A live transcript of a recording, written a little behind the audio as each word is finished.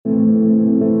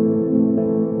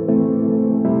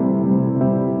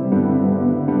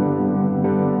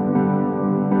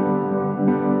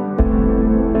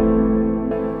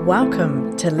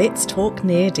Welcome to Let's Talk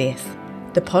Near Death,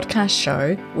 the podcast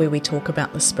show where we talk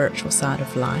about the spiritual side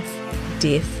of life,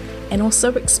 death, and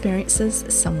also experiences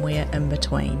somewhere in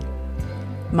between.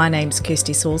 My name's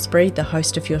Kirsty Salisbury, the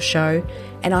host of your show,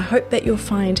 and I hope that you'll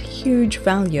find huge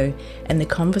value in the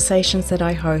conversations that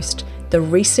I host, the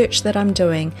research that I'm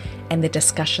doing, and the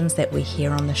discussions that we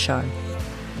hear on the show.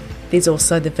 There's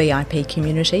also the VIP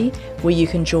community where you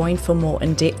can join for more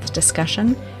in-depth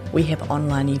discussion. We have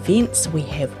online events, we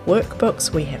have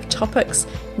workbooks, we have topics,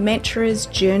 mantras,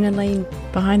 journaling,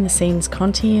 behind-the-scenes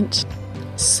content,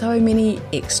 so many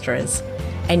extras.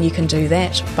 And you can do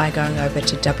that by going over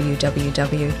to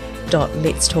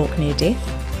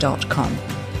www.letstalkneardeath.com.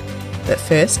 But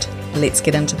first, let's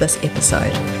get into this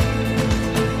episode.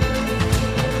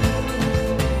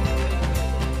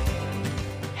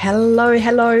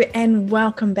 Hello, and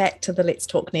welcome back to the Let's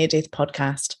Talk Near Death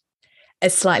podcast. A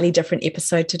slightly different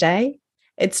episode today.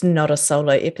 It's not a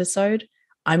solo episode.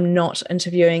 I'm not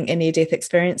interviewing a near-death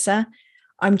experiencer.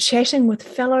 I'm chatting with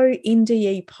fellow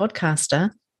NDE podcaster,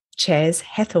 Chaz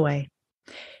Hathaway.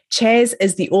 Chaz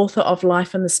is the author of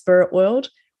Life in the Spirit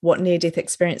World, What Near-Death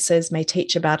Experiences May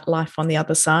Teach About Life on the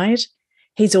Other Side.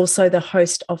 He's also the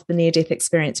host of the Near-Death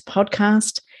Experience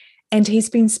podcast, and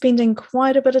he's been spending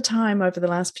quite a bit of time over the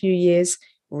last few years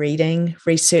reading,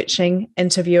 researching,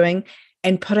 interviewing,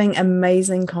 and putting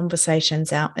amazing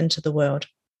conversations out into the world.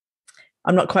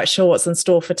 I'm not quite sure what's in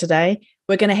store for today.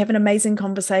 We're going to have an amazing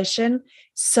conversation.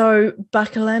 So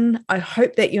buckle in. I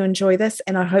hope that you enjoy this,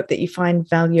 and I hope that you find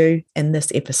value in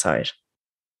this episode.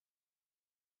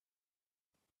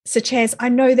 So Chaz, I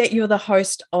know that you're the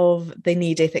host of the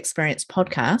Near Death Experience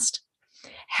podcast.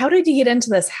 How did you get into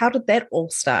this? How did that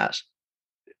all start?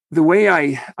 The way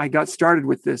I got started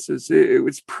with this is it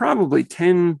was probably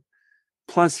 10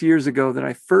 plus years ago that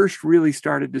I first really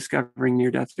started discovering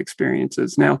near-death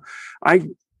experiences. Now, I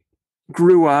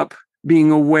grew up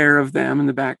being aware of them in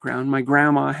the background. My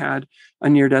grandma had a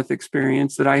near-death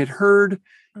experience that I had heard,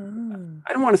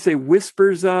 I don't want to say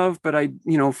whispers of, but I,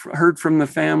 heard from the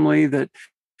family that,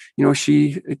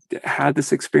 she had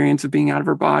this experience of being out of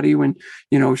her body when,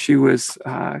 she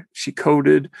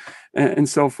coded and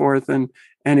so forth.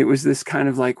 And it was this kind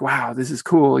of like, wow, this is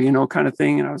cool, kind of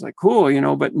thing. And I was like,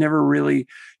 cool, but never really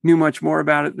knew much more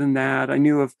about it than that. I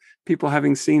knew of people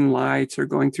having seen lights or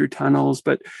going through tunnels,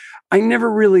 but I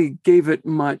never really gave it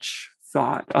much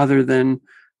thought other than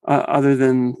I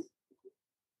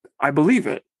believe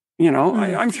it.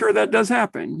 I'm sure that does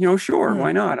happen. Sure,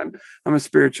 why not? I'm a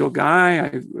spiritual guy.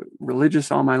 I'm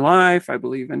religious all my life. I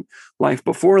believe in life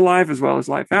before life as well as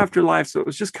life after life. So it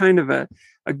was just kind of a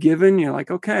given. You're like,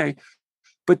 okay.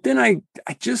 But then I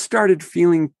just started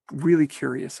feeling really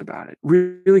curious about it,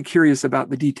 really curious about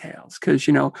the details. Because,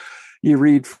 you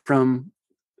read from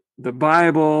the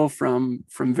Bible, from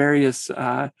various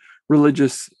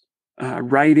religious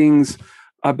writings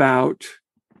about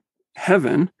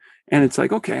heaven. And it's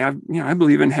like, okay, I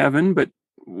believe in heaven, but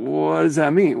what does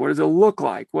that mean? What does it look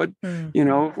like? What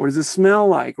does it smell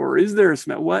like? Or is there a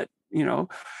smell? What, And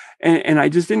I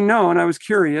just didn't know. And I was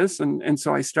curious. And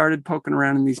so I started poking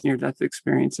around in these near-death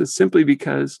experiences simply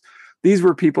because these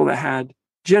were people that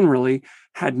generally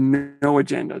had no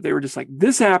agenda. They were just like,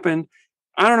 this happened.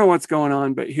 I don't know what's going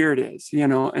on, but here it is,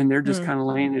 and they're just kind of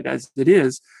laying it as it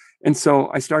is. And so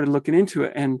I started looking into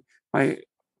it, and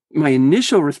my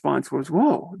initial response was,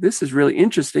 whoa, this is really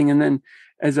interesting. And then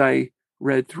as I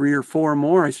read 3 or 4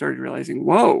 more, I started realizing,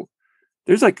 whoa,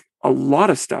 there's like a lot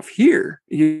of stuff here.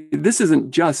 This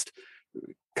isn't just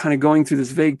kind of going through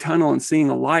this vague tunnel and seeing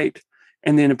a light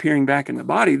and then appearing back in the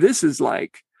body. This is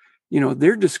like,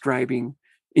 they're describing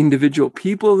individual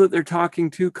people that they're talking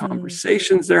to,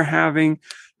 conversations they're having,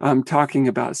 talking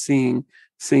about seeing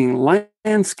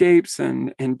landscapes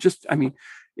and just,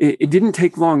 it didn't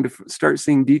take long to start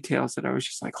seeing details that I was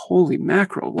just like, holy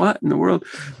mackerel, what in the world?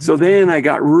 So then I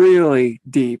got really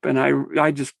deep, and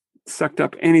I just sucked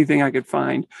up anything I could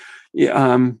find.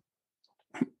 One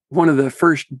of the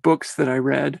first books that I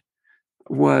read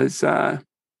was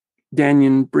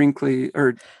Dannion Brinkley,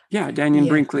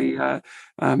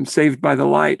 Saved by the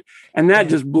Light. And that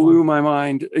just blew my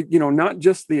mind, not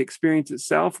just the experience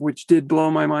itself, which did blow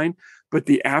my mind, but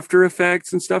the after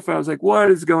effects and stuff. I was like, what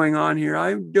is going on here?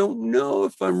 I don't know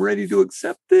if I'm ready to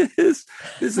accept this.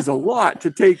 This is a lot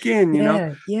to take in,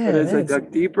 But as I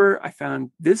dug deeper, I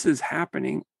found this is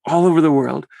happening all over the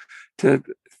world to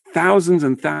thousands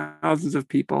and thousands of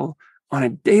people on a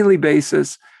daily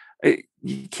basis.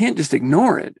 You can't just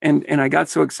ignore it. And I got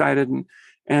so excited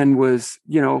and was,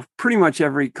 pretty much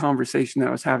every conversation that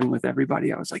I was having with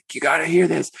everybody, I was like, you got to hear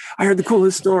this. I heard the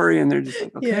coolest story. And they're just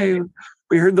like, okay,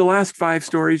 we heard the last 5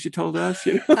 stories you told us,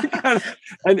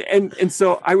 and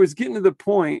so I was getting to the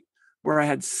point where I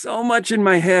had so much in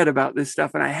my head about this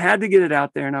stuff, and I had to get it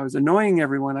out there, and I was annoying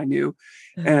everyone I knew.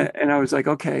 And I was like,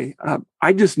 okay,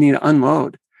 I just need to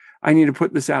unload. I need to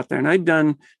put this out there. And I'd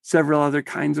done several other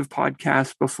kinds of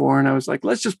podcasts before. And I was like,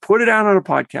 let's just put it out on a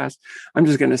podcast. I'm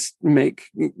just going to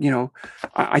make,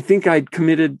 I think I'd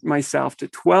committed myself to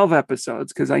 12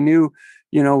 episodes because I knew,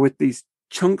 with these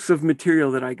chunks of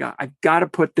material that I've got to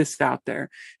put this out there.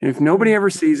 And if nobody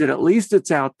ever sees it, at least it's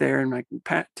out there. And I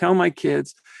can tell my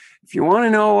kids, if you want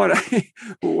to know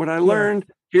what I learned,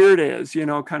 here it is,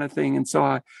 kind of thing. And so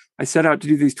I set out to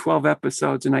do these 12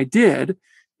 episodes, and I did.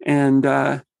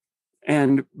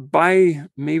 And by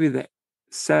maybe the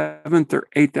 7th or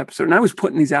 8th episode, and I was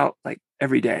putting these out like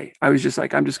every day. I was just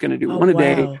like, I'm just going to do one a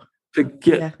day to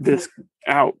get this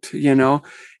out,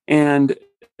 And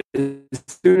as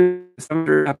soon as the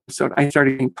 3rd episode, I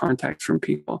started getting contacts from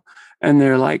people, and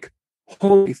they're like,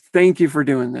 "Holy, thank you for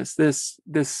doing this. This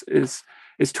is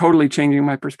totally changing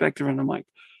my perspective." And I'm like,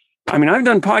 I've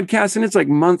done podcasts, and it's like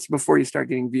months before you start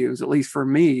getting views, at least for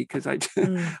me, because I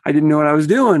didn't know what I was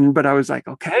doing, but I was like,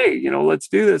 okay, let's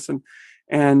do this.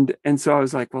 And so I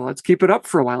was like, well, let's keep it up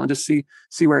for a while and just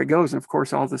see where it goes. And of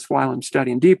course, all this while I'm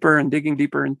studying deeper and digging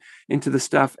deeper into the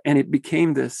stuff. And it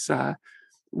became this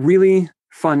really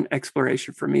fun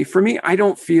exploration for me. For me, I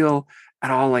don't feel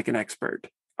at all like an expert.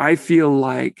 I feel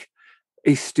like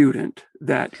a student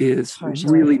that is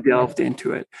really delved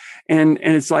into it. And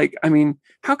it's like,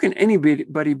 how can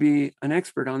anybody be an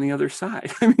expert on the other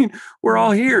side? We're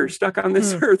all here stuck on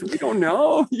this earth. We don't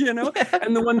know,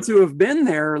 and the ones who have been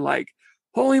there are like,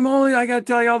 holy moly, I got to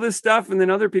tell you all this stuff. And then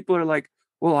other people are like,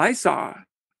 well, I saw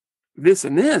this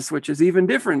and this, which is even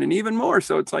different and even more.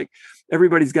 So it's like,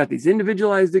 everybody's got these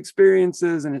individualized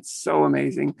experiences, and it's so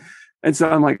amazing. And so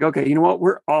I'm like, okay, you know what?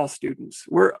 We're all students.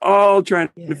 We're all trying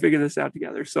to figure this out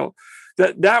together. So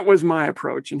that was my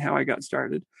approach and how I got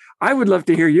started. I would love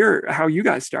to hear how you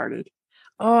guys started.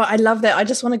 Oh, I love that. I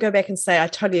just want to go back and say I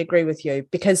totally agree with you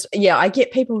because, I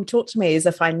get people who talk to me as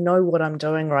if I know what I'm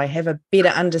doing or I have a better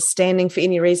understanding for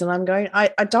any reason. I'm going, I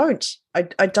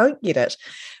don't get it.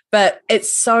 But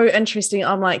it's so interesting.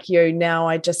 I'm like you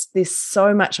now. There's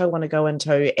so much I want to go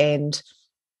into, and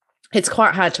it's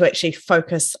quite hard to actually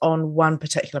focus on one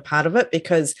particular part of it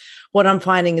because what I'm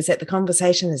finding is that the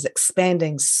conversation is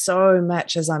expanding so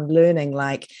much as I'm learning,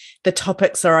 like the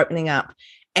topics are opening up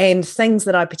and things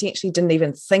that I potentially didn't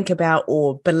even think about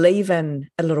or believe in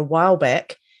a little while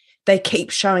back, they keep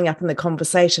showing up in the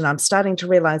conversation. I'm starting to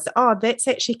realize that, that's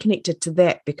actually connected to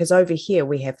that because over here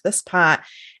we have this part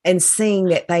and seeing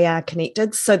that they are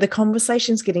connected. So the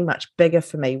conversation's getting much bigger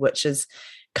for me, which is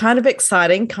kind of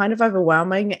exciting, kind of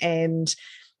overwhelming. And,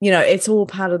 it's all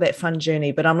part of that fun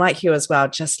journey. But I'm like you as well,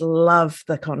 just love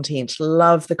the content,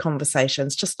 love the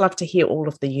conversations, just love to hear all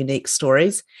of the unique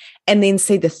stories and then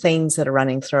see the themes that are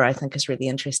running through, I think is really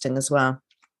interesting as well.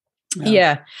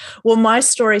 Yeah. Well, my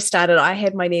story started, I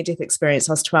had my near-death experience.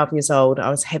 I was 12 years old.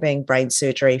 I was having brain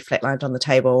surgery, flatlined on the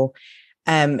table,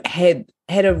 had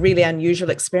a really unusual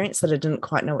experience that I didn't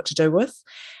quite know what to do with.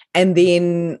 And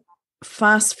then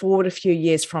fast forward a few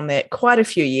years from that, quite a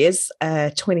few years,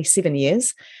 27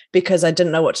 years, because I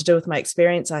didn't know what to do with my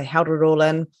experience. I held it all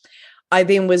in. I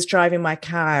then was driving my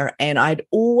car, and I'd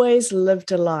always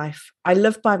lived a life. I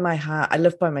live by my heart. I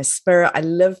live by my spirit. I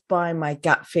live by my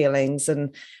gut feelings.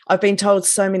 And I've been told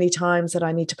so many times that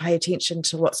I need to pay attention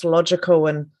to what's logical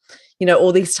and,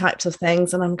 all these types of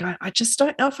things. And I'm going, I just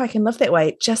don't know if I can live that way.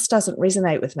 It just doesn't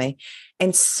resonate with me.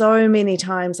 And so many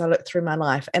times I look through my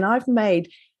life and I've made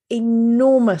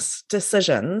enormous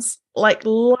decisions, like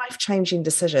life-changing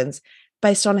decisions,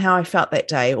 based on how I felt that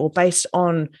day or based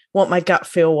on what my gut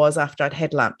feel was after I'd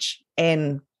had lunch.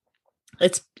 And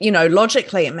it's,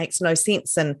 logically it makes no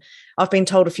sense. And I've been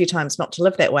told a few times not to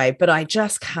live that way, but I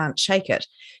just can't shake it.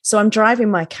 So I'm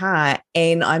driving my car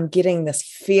and I'm getting this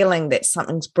feeling that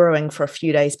something's brewing for a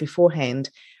few days beforehand,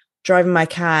 driving my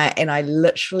car, and I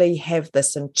literally have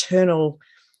this internal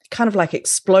kind of like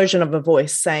explosion of a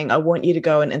voice saying, I want you to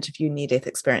go and interview near-death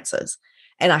experiences.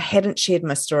 And I hadn't shared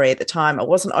my story at the time. I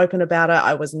wasn't open about it.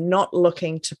 I was not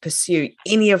looking to pursue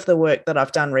any of the work that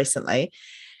I've done recently.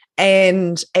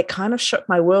 And it kind of shook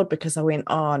my world because I went,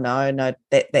 oh, no,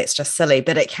 that's just silly.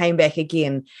 But it came back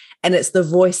again. And it's the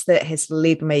voice that has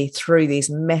led me through these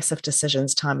massive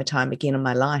decisions time and time again in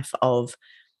my life of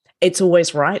it's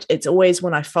always right. It's always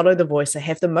when I follow the voice, I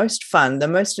have the most fun, the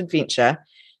most adventure.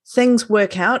 Things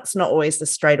work out. It's not always the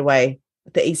straightaway,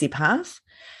 the easy path,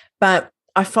 but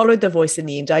I followed the voice in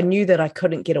the end. I knew that I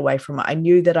couldn't get away from it. I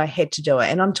knew that I had to do it.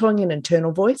 And I'm talking an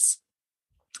internal voice.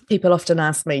 People often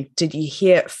ask me, did you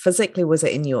hear it physically? Was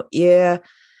it in your ear?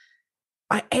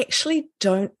 I actually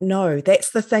don't know.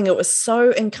 That's the thing. It was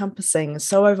so encompassing,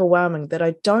 so overwhelming that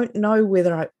I don't know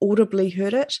whether I audibly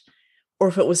heard it or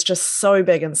if it was just so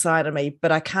big inside of me,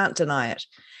 but I can't deny it.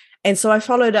 And so I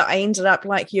followed it. I ended up,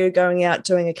 like you, going out,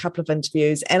 doing a couple of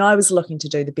interviews, and I was looking to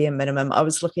do the bare minimum. I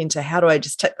was looking to, how do I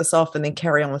just tick this off and then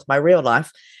carry on with my real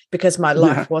life? Because my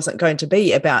life wasn't going to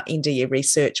be about NDE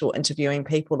research or interviewing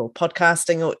people or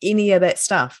podcasting or any of that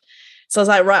stuff. So I was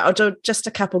like, right, I'll do just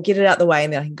a couple, get it out the way,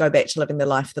 and then I can go back to living the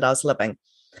life that I was living.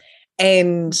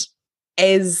 And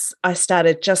as I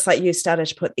started, just like you, started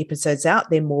to put episodes out,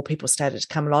 then more people started to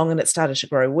come along and it started to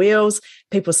grow wheels.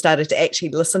 People started to actually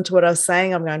listen to what I was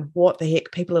saying. I'm going, what the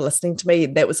heck? People are listening to me.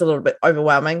 That was a little bit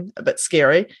overwhelming, a bit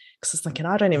scary, because I was thinking,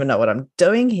 I don't even know what I'm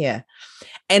doing here.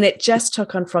 And it just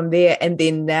took on from there. And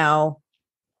then now,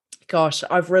 gosh,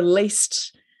 I've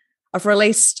released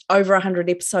over 100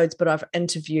 episodes, but I've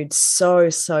interviewed so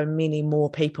many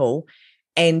more people.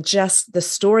 And just the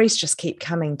stories just keep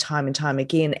coming time and time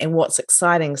again. And what's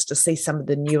exciting is to see some of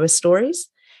the newer stories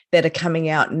that are coming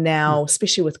out now,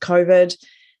 especially with COVID.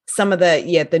 Some of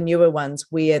the newer ones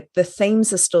where the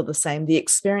themes are still the same, the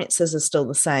experiences are still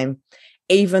the same,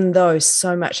 even though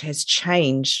so much has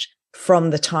changed from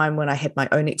the time when I had my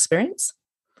own experience.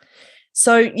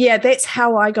 So, yeah, that's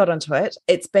how I got into it.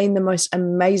 It's been the most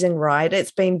amazing ride. It's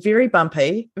been very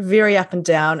bumpy, very up and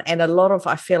down, and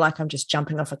I feel like I'm just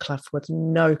jumping off a cliff with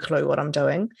no clue what I'm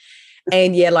doing.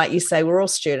 And yeah, like you say, we're all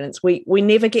students. We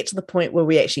never get to the point where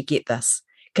we actually get this,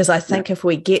 because I think if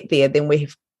we get there, then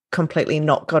we've completely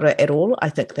not got it at all. I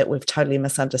think that we've totally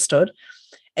misunderstood.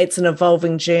 It's an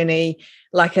evolving journey.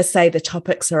 Like I say, the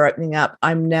topics are opening up.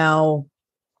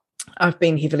 I've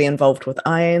been heavily involved with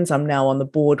IONS. I'm now on the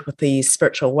board with the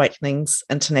Spiritual Awakenings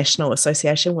International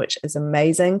Association, which is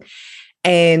amazing.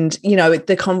 And,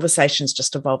 the conversation's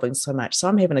just evolving so much. So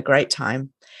I'm having a great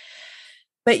time.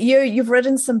 But you've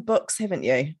written some books, haven't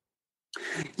you?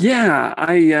 Yeah,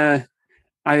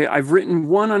 I've written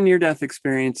one on near-death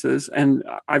experiences, and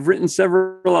I've written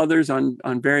several others on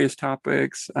various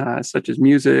topics, such as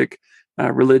music,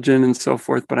 religion, and so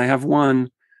forth. But I have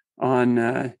one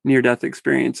on near-death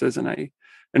experiences, and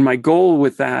my goal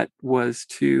with that was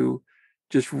to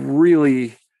just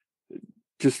really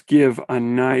just give a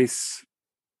nice,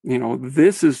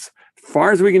 this is, as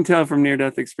far as we can tell from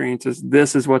near-death experiences,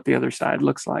 this is what the other side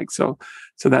looks like. So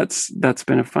that's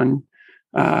been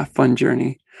a fun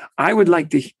journey. I would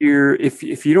like to hear, if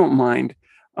you don't mind,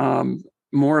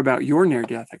 more about your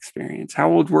near-death experience.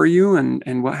 How old were you,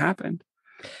 and what happened?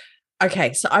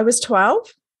 Okay, so I was 12.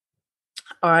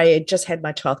 I had just had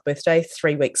my 12th birthday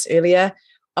 3 weeks earlier.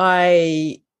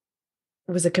 I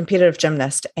was a competitive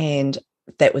gymnast, and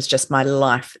that was just my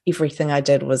life. Everything I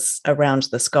did was around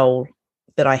this goal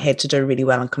that I had to do really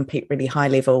well and compete really high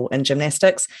level in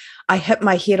gymnastics. I hit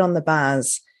my head on the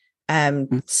bars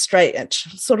straight,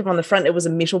 sort of on the front. It was a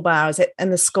metal bar. I was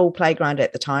in the school playground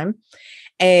at the time.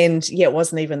 And yeah, it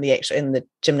wasn't even in the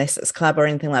gymnastics club or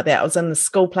anything like that. I was in the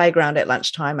school playground at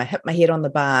lunchtime. I hit my head on the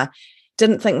bar.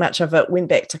 Didn't think much of it, went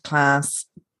back to class,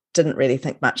 didn't really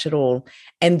think much at all.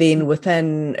 And then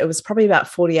it was probably about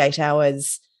 48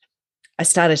 hours, I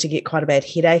started to get quite a bad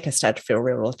headache. I started to feel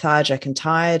real lethargic and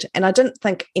tired. And I didn't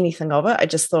think anything of it. I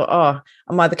just thought,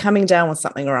 I'm either coming down with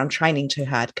something or I'm training too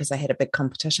hard, because I had a big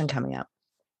competition coming up.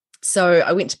 So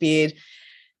I went to bed.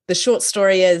 The short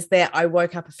story is that I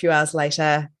woke up a few hours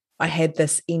later. I had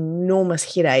this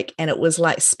enormous headache, and it was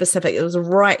like specific. It was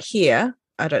right here.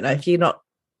 I don't know if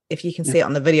you can see it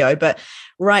on the video, but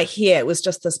right here, it was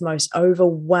just this most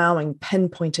overwhelming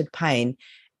pinpointed pain.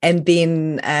 And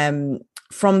then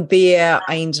from there,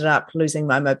 I ended up losing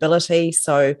my mobility.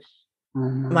 So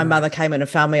my mother came in and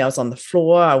found me. I was on the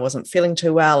floor. I wasn't feeling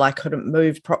too well. I couldn't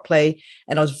move properly.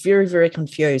 And I was very, very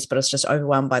confused, but I was just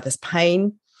overwhelmed by this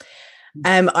pain.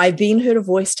 I then heard a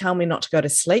voice tell me not to go to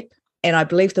sleep. And I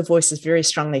believe the voice is very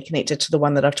strongly connected to the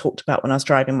one that I've talked about when I was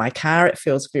driving my car. It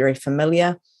feels very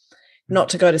familiar. Not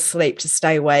to go to sleep, to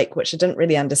stay awake, which I didn't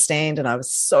really understand. And I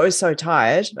was so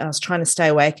tired. And I was trying to stay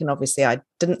awake. And obviously I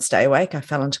didn't stay awake. I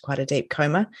fell into quite a deep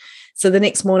coma. So the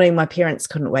next morning, my parents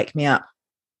couldn't wake me up.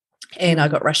 And I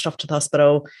got rushed off to the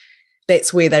hospital.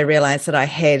 That's where they realized that I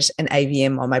had an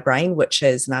AVM on my brain, which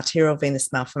is an arterial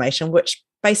venous malformation, which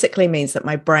basically means that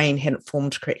my brain hadn't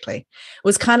formed correctly. It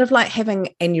was kind of like having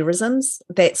aneurysms.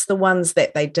 That's the ones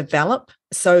that they develop.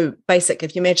 So basic,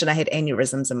 if you imagine I had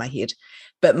aneurysms in my head,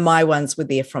 but my ones were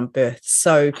there from birth.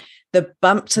 So the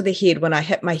bump to the head when I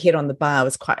hit my head on the bar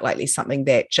was quite likely something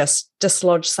that just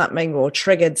dislodged something or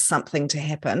triggered something to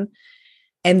happen.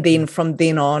 And then from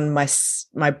then on,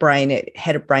 my brain, it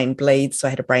had a brain bleed. So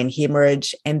I had a brain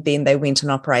hemorrhage. And then they went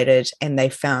and operated and they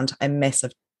found a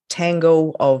massive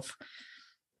tangle of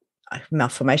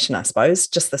malformation, I suppose,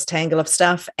 just this tangle of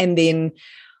stuff. And then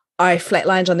I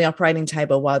flatlined on the operating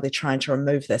table while they're trying to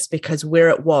remove this, because where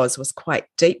it was quite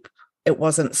deep. It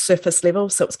wasn't surface level,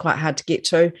 so it was quite hard to get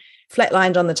to.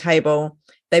 Flatlined on the table.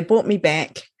 They brought me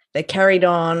back. They carried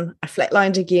on. I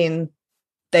flatlined again.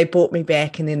 They brought me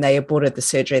back, and then they aborted the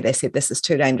surgery. They said, this is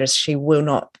too dangerous. She will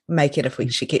not make it if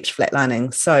she keeps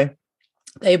flatlining. So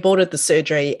they aborted the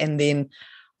surgery, and then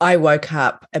I woke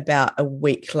up about a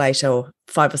week later, or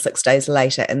 5 or 6 days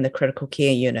later, in the critical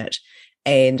care unit,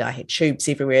 and I had tubes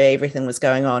everywhere. Everything was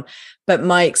going on. But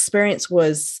my experience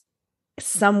was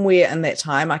somewhere in that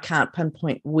time, I can't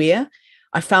pinpoint where,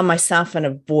 I found myself in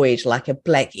a void, like a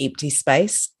black, empty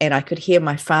space, and I could hear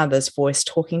my father's voice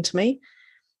talking to me.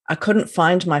 I couldn't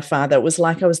find my father. It was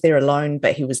like I was there alone,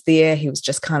 but he was there. He was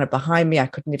just kind of behind me. I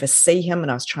could never see him,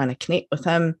 and I was trying to connect with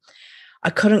him. I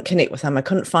couldn't connect with him. I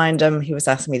couldn't find him. He was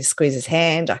asking me to squeeze his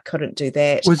hand. I couldn't do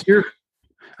that.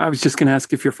 I was just going to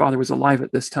ask if your father was alive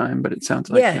at this time, but it sounds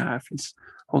like, if he's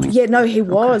holding. Yeah, no, he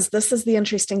was. This is the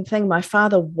interesting thing. My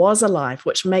father was alive,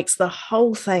 which makes the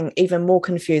whole thing even more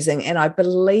confusing. And I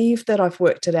believe that I've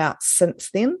worked it out since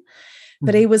then,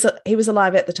 but he was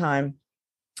alive at the time.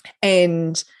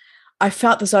 And I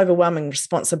felt this overwhelming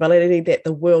responsibility that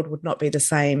the world would not be the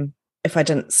same if I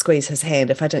didn't squeeze his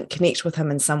hand, if I didn't connect with him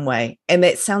in some way. And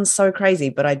that sounds so crazy,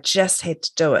 but I just had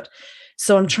to do it.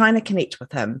 So I'm trying to connect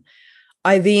with him.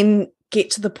 I then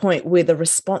get to the point where the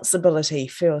responsibility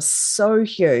feels so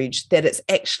huge that it's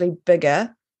actually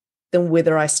bigger than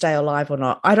whether I stay alive or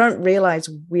not. I don't realize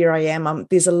where I am.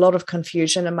 There's a lot of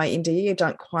confusion in my NDE. I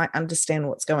don't quite understand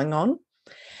what's going on.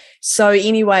 So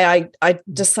anyway, I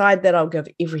decide that I'll give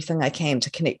everything I can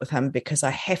to connect with him, because I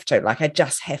have to, I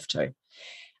just have to.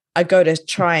 I go to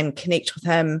try and connect with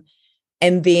him,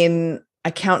 and then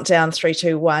I count down 3,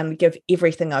 2, 1, give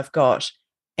everything I've got.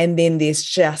 And then there's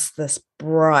just this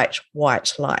bright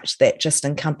white light that just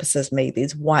encompasses me.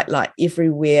 There's white light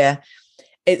everywhere.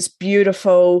 It's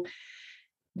beautiful.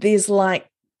 There's like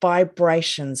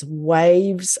vibrations,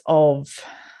 waves of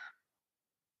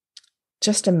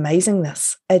just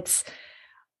amazingness.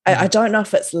 I don't know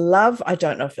if it's love. I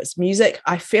don't know if it's music.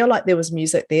 I feel like there was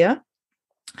music there.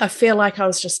 I feel like I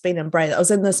was just being embraced. I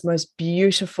was in this most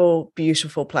beautiful,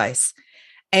 beautiful place.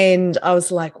 And I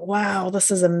was like, wow, this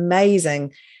is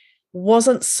amazing.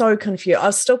 Wasn't so confused. I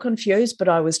was still confused, but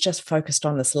I was just focused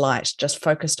on this light, just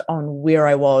focused on where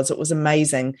I was. It was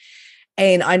amazing.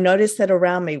 And I noticed that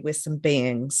around me were some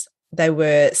beings. They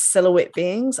were silhouette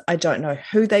beings. I don't know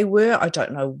who they were. I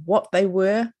don't know what they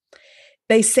were.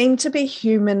 They seemed to be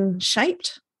human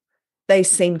shaped. They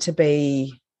seemed to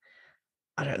be,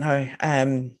 I don't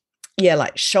know,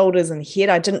 like shoulders and head.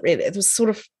 I didn't really, it was sort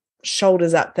of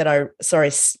shoulders up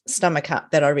stomach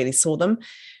up that I really saw them.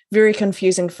 Very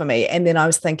confusing for me. And then I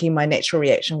was thinking, my natural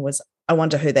reaction was, I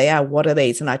wonder who they are. What are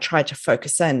these? And I tried to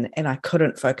focus in, and I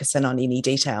couldn't focus in on any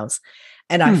details.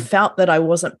 And I felt that I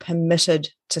wasn't permitted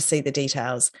to see the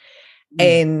details.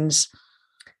 And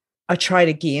I tried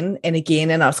again and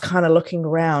again, and I was kind of looking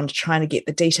around trying to get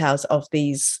the details of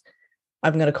these,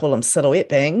 I'm going to call them silhouette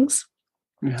beings.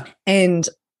 Yeah. And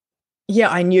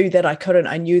I knew that I couldn't.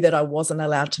 I knew that I wasn't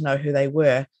allowed to know who they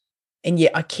were. And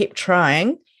yet I kept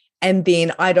trying. And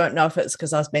then I don't know if it's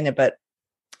because I was being a bit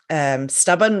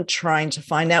stubborn, trying to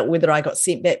find out whether I got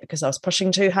sent back because I was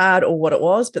pushing too hard or what it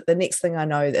was. But the next thing I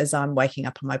know is I'm waking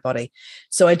up in my body.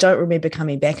 So I don't remember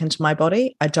coming back into my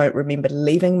body. I don't remember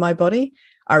leaving my body.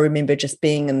 I remember just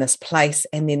being in this place.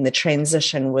 And then the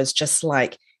transition was just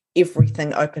like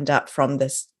everything opened up from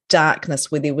this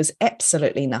darkness where there was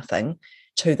absolutely nothing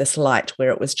to this light where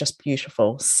it was just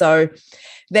beautiful. So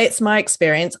that's my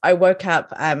experience. I woke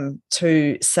up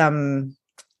to some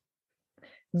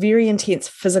very intense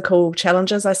physical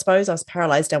challenges, I suppose. I was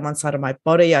paralyzed down one side of my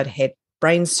body. I'd had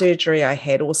brain surgery. I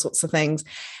had all sorts of things.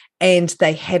 And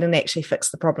they hadn't actually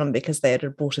fixed the problem because they had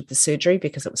aborted the surgery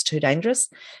because it was too dangerous.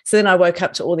 So then I woke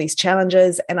up to all these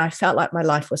challenges, and I felt like my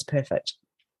life was perfect.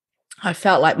 I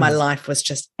felt like my life was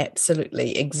just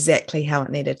absolutely exactly how it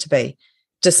needed to be,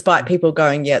 despite people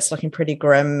going, yeah, it's looking pretty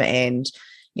grim, and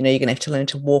you're going to have to learn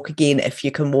to walk again if you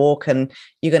can walk, and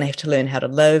you're going to have to learn how to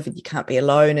live, and you can't be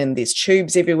alone, and there's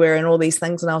tubes everywhere and all these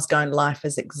things. And I was going, life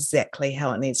is exactly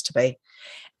how it needs to be.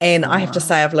 And I have to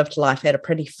say, I've lived life at a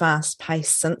pretty fast pace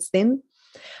since then.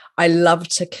 I love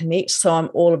to connect. So I'm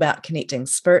all about connecting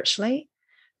spiritually,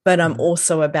 but I'm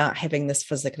also about having this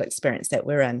physical experience that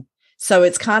we're in. So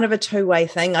it's kind of a two-way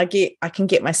thing. I can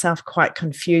get myself quite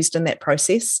confused in that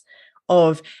process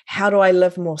of how do I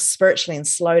live more spiritually and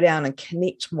slow down and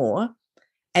connect more?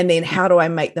 And then how do I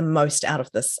make the most out of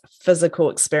this physical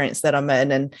experience that I'm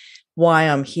in and why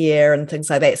I'm here and things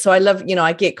like that. So I love,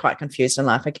 I get quite confused in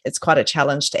life. It's quite a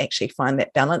challenge to actually find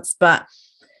that balance. But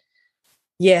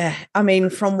yeah, I mean,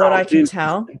 from what I can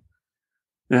tell.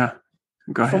 Yeah.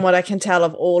 Go ahead. From what I can tell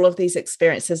of all of these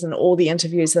experiences and all the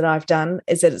interviews that I've done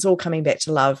is that it's all coming back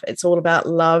to love. It's all about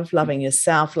love, loving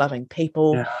yourself, loving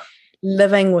people,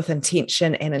 living with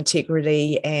intention and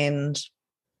integrity. And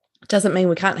it doesn't mean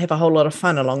we can't have a whole lot of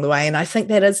fun along the way. And I think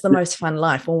that is the most fun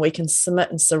life. When we can submit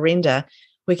and surrender,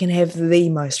 we can have the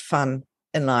most fun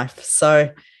in life. So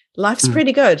life's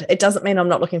pretty good. It doesn't mean I'm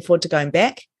not looking forward to going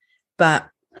back, but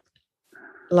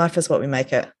life is what we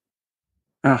make it.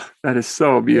 Oh, that is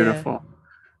so beautiful.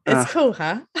 Yeah. It's cool,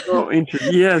 huh? Oh,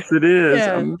 interesting. Yes, it is.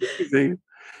 Yeah. Amazing.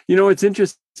 It's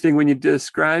interesting when you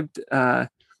described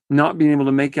not being able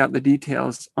to make out the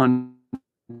details on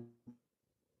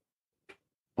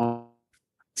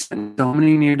so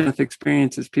many near-death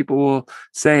experiences. People will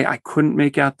say, I couldn't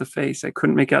make out the face. I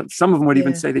couldn't make out. Some of them would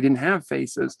even say they didn't have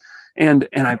faces. And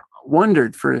I've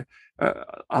wondered for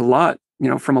a lot,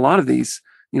 from a lot of these,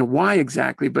 why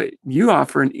exactly, but you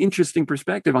offer an interesting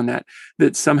perspective on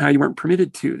that somehow you weren't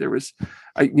permitted to. There was,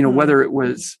 whether it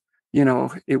was,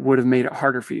 it would have made it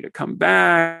harder for you to come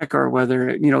back, or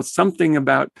whether, something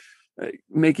about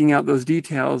making out those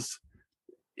details,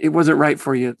 it wasn't right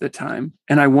for you at the time.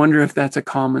 And I wonder if that's a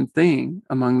common thing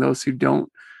among those who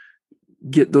don't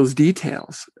get those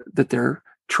details that they're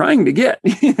trying to get,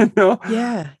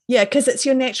 Yeah, because it's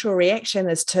your natural reaction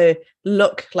is to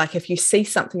look, like if you see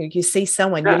something, if you see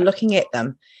someone, you're looking at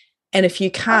them, and if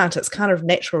you can't, it's kind of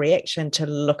natural reaction to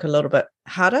look a little bit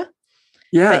harder.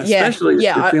 Especially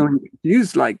if you're feeling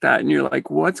confused like that and you're like,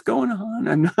 what's going on?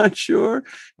 I'm not sure.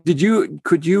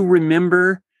 Could you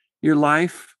remember your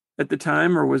life at the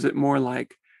time, or was it more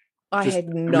like I had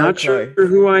no not clue sure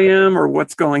who I am or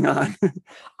what's going on?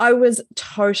 I was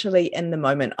totally in the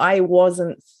moment. I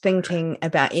wasn't thinking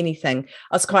about anything.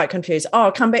 I was quite confused. Oh,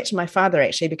 I'll come back to my father,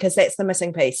 actually, because that's the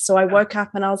missing piece. So I woke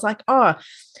up and I was like,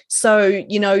 so,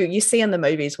 you see in the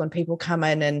movies when people come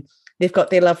in and they've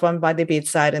got their loved one by their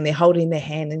bedside and they're holding their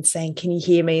hand and saying, can you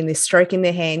hear me? And they're stroking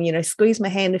their hand, squeeze my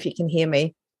hand if you can hear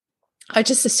me. I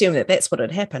just assumed that that's what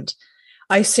had happened.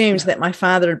 I assumed that my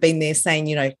father had been there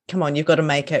saying, come on, you've got to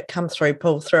make it, come through,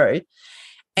 pull through.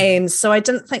 And so I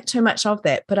didn't think too much of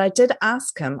that, but I did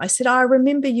ask him. I said, I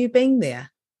remember you being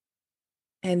there.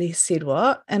 And he said,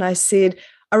 what? And I said,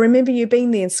 I remember you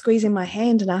being there and squeezing my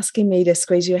hand and asking me to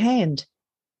squeeze your hand.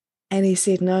 And he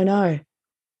said, no,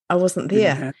 I wasn't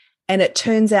there. Yeah. And it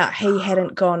turns out he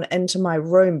hadn't gone into my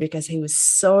room because he was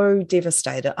so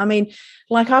devastated. I mean,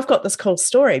 I've got this cool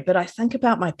story, but I think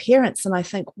about my parents and I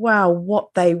think, wow,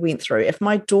 what they went through. If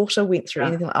my daughter went through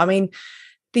anything, I mean,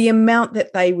 the amount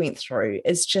that they went through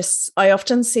is just, I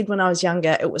often said when I was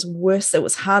younger, it was worse. It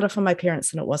was harder for my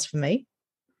parents than it was for me.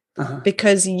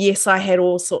 Because yes, I had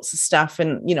all sorts of stuff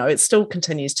and, it still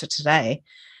continues to today.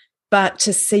 But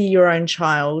to see your own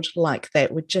child like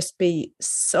that would just be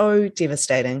so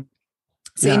devastating.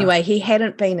 So anyway, he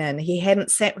hadn't been in, he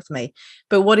hadn't sat with me.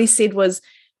 But what he said was,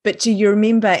 but do you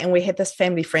remember, and we had this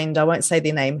family friend, I won't say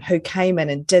their name, who came in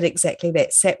and did exactly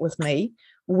that, sat with me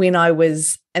when I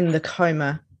was in the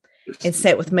coma and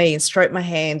sat with me and stroked my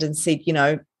hand and said,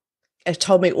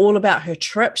 told me all about her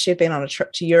trip. She'd been on a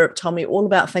trip to Europe, told me all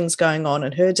about things going on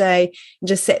in her day and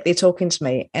just sat there talking to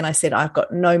me. And I said, I've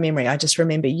got no memory. I just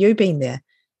remember you being there.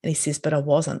 And he says, but I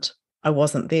wasn't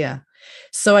there.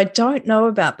 So I don't know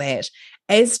about that.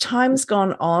 As time's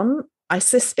gone on, I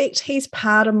suspect he's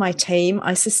part of my team.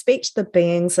 I suspect the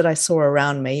beings that I saw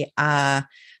around me are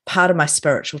part of my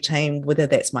spiritual team, whether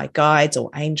that's my guides or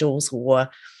angels or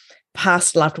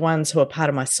past loved ones who are part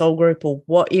of my soul group or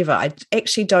whatever. I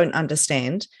actually don't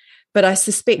understand, but I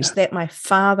suspect that my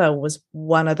father was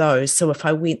one of those. So if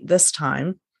I went this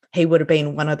time, he would have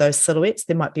been one of those silhouettes.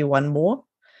 There might be one more.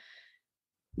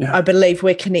 Yeah. I believe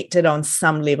we're connected on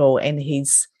some level and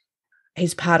he's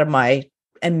part of my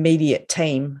immediate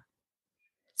team.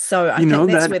 So I think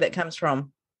that's where that comes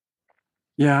from.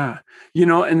 Yeah.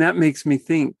 And that makes me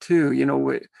think too,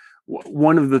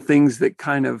 one of the things that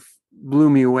kind of blew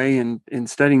me away in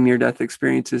studying near-death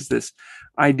experiences, this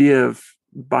idea of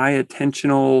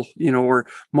bi-attentional, or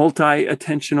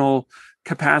multi-attentional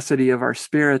capacity of our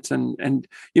spirits. And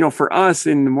for us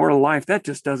in the mortal life, that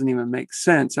just doesn't even make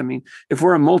sense. I mean, if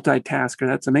we're a multitasker,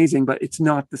 that's amazing, but it's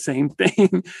not the same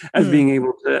thing as being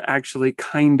able to actually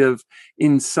kind of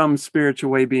in some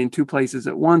spiritual way be in two places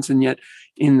at once. And yet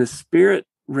in the spirit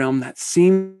realm, that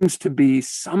seems to be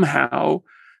somehow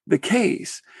the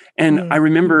case. And I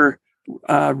remember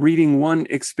reading one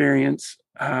experience.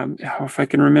 If I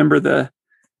can remember the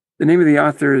name of the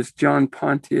author is John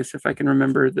Pontius. If I can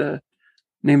remember the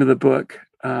name of the book.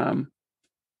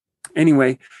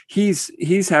 Anyway,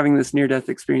 he's having this near-death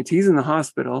experience. He's in the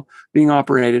hospital being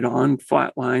operated on,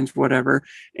 flat lines, whatever,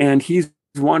 and he's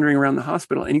wandering around the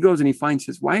hospital, and he goes and he finds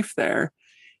his wife there,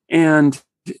 and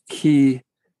he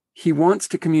wants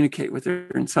to communicate with her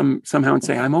and somehow and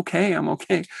say, I'm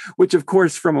okay, which of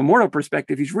course from a mortal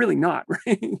perspective he's really not,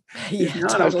 right? He's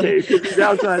not totally okay because he's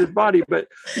outside his body, but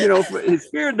his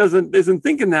spirit isn't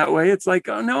thinking that way. It's like,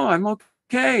 oh no, I'm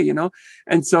okay,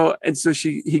 and so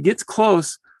he gets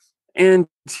close, and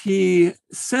he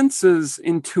senses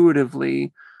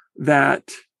intuitively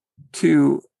that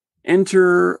to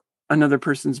enter another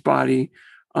person's body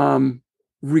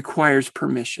requires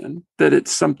permission, that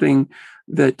it's something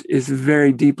that is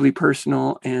very deeply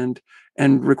personal and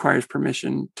requires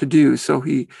permission to do. So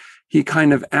he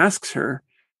kind of asks her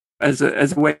as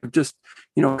a way of just,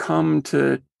 come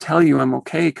to tell you I'm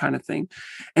okay kind of thing.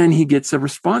 And he gets a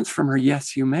response from her,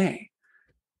 yes, you may.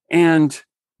 And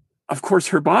of course,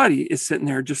 her body is sitting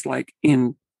there just like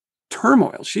in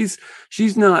turmoil. She's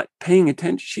not paying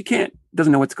attention. She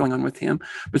doesn't know what's going on with him,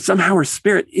 but somehow her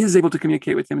spirit is able to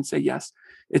communicate with him and say, yes,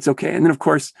 it's okay. And then of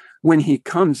course, when he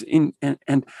comes in,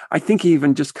 and I think he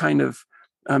even just kind of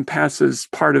passes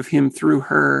part of him through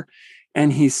her,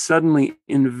 and he's suddenly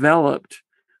enveloped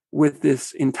with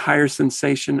this entire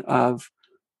sensation of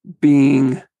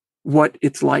being what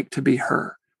it's like to be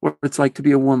her, what it's like to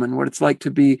be a woman, what it's like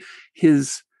to be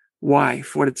his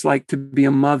wife, what it's like to be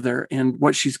a mother, and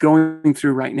what she's going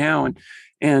through right now.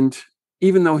 And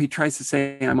even though he tries to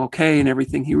say I'm okay and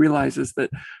everything, he realizes that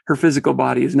her physical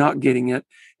body is not getting it,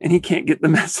 and he can't get the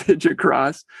message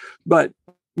across. But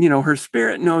her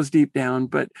spirit knows deep down,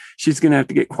 but she's going to have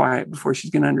to get quiet before she's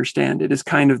going to understand it, is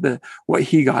kind of what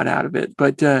he got out of it.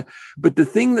 But the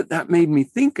thing that made me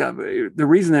think of, the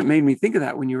reason that made me think of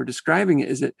that when you were describing it,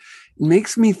 is it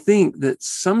makes me think that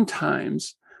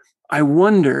sometimes I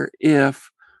wonder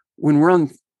if when we're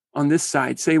on this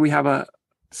side, say we have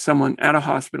someone at a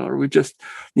hospital, or we've just,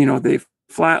 they've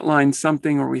flatlined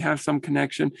something, or we have some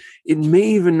connection, it may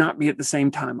even not be at the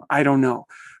same time. I don't know,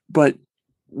 but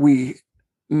we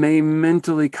may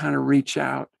mentally kind of reach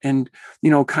out and,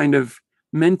 kind of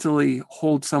mentally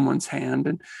hold someone's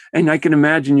hand. And I can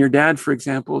imagine your dad, for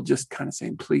example, just kind of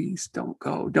saying, please don't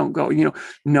go,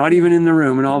 not even in the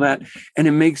room and all that. And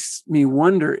it makes me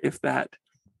wonder if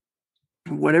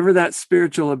whatever that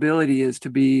spiritual ability is to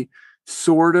be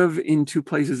sort of in two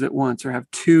places at once, or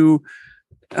have two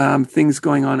things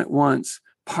going on at once,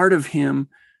 part of him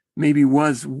maybe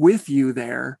was with you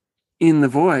there in the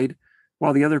void,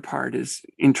 while the other part is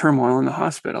in turmoil in the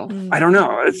hospital. I don't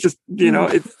know. It's just,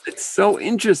 it's so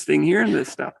interesting hearing this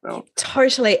stuff, though.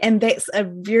 Totally. And that's a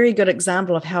very good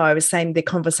example of how I was saying the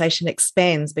conversation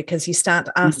expands, because you start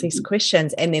to ask these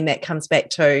questions, and then that comes back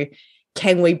to,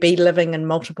 can we be living in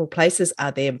multiple places?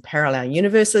 Are there parallel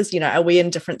universes? Are we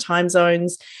in different time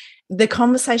zones? The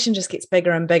conversation just gets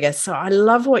bigger and bigger. So I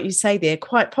love what you say there.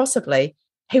 Quite possibly,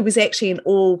 he was actually in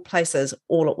all places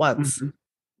all at once. Mm-hmm.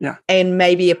 Yeah. And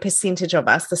maybe a percentage of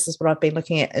us, this is what I've been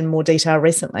looking at in more detail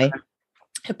recently,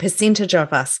 a percentage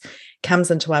of us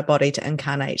comes into our body to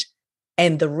incarnate.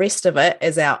 And the rest of it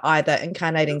is our either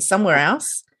incarnating somewhere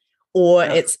else, or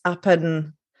it's up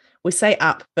in, we say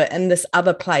up, but in this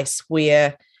other place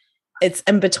where it's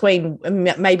in between.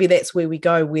 Maybe that's where we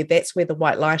go, that's where the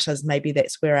white light is. Maybe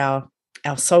that's where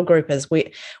our soul group is.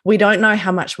 We don't know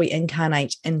how much we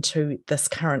incarnate into this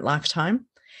current lifetime.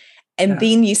 And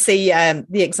then you see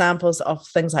the examples of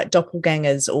things like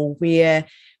doppelgangers, or where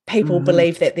people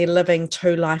believe that they're living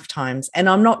two lifetimes. And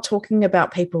I'm not talking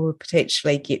about people who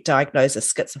potentially get diagnosed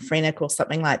as schizophrenic or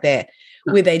something like that,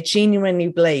 where they genuinely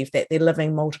believe that they're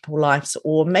living multiple lives,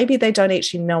 or maybe they don't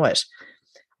actually know it.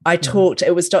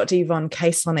 It was Dr. Yvonne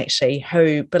Cason actually,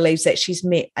 who believes that she's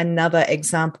met another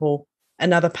example,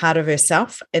 another part of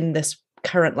herself in this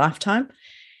current lifetime.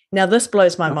 Now, this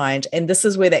blows my mind. And this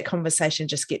is where that conversation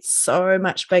just gets so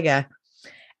much bigger.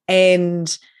 And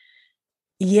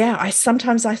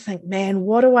sometimes I think, man,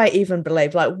 what do I even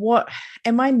believe? Like, what,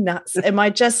 am I nuts? Am I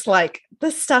just like,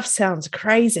 this stuff sounds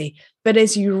crazy. But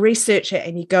as you research it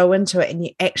and you go into it and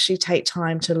you actually take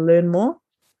time to learn more,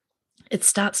 it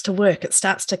starts to work. It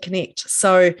starts to connect.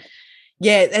 So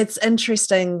it's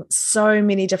interesting. So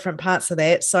many different parts of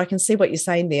that. So I can see what you're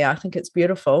saying there. I think it's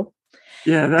beautiful.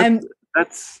 Yeah.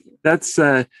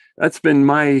 That's been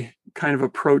my kind of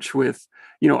approach with,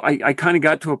 I kind of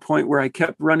got to a point where I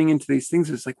kept running into these things.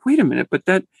 It's like, wait a minute,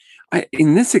 but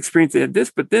in this experience, they had this,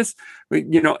 but this,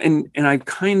 and I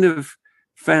kind of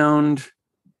found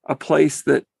a place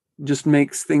that just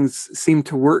makes things seem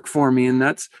to work for me. And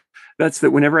that's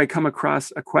that whenever I come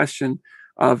across a question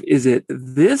of, is it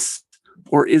this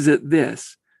or is it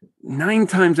this? 9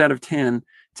 times out of 10,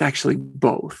 it's actually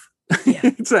both. Yeah.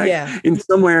 It's like in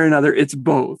some way or another, it's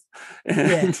both.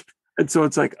 And so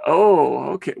it's like,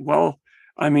 oh, okay, well,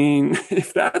 I mean,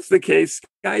 if that's the case,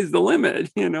 sky's the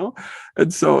limit,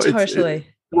 And so it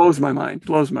blows my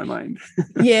mind.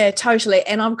 Yeah, totally.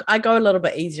 And I go a little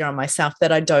bit easier on myself,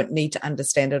 that I don't need to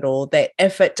understand it all, that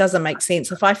if it doesn't make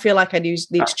sense, if I feel like I need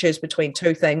to choose between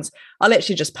two things, I'll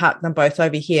actually just park them both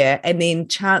over here. And then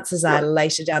chances are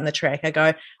later down the track, I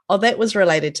go, oh, that was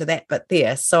related to that bit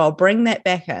there. So I'll bring that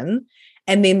back in.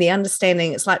 And then the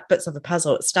understanding, it's like bits of a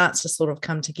puzzle. It starts to sort of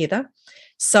come together.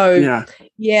 So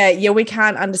we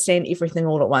can't understand everything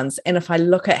all at once. And if I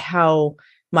look at how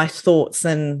my thoughts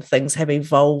and things have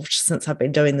evolved since I've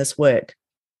been doing this work,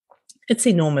 it's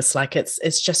enormous. Like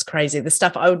it's just crazy. The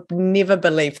stuff, I would never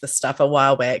believe the stuff a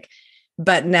while back,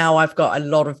 but now I've got a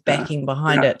lot of backing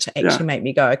behind it to actually make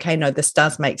me go, okay, no, this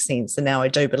does make sense. And now I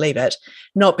do believe it,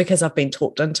 not because I've been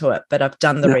talked into it, but I've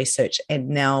done the research and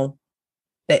now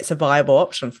that's a viable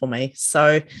option for me.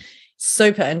 So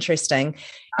super interesting.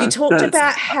 You talked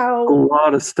about how a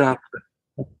lot of stuff.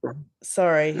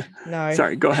 Sorry,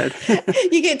 go ahead.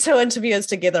 You get 2 interviewers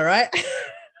together, right?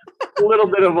 A little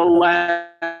bit of a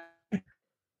lag.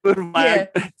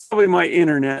 It's probably my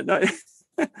internet.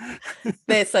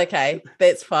 That's okay.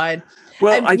 That's fine.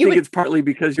 Well, I think it's partly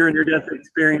because you're a near-death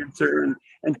experiencer,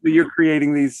 and so you're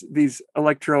creating these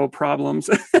electro problems.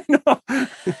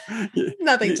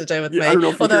 Nothing to do with me,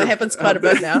 although it happens quite a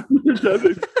bit now.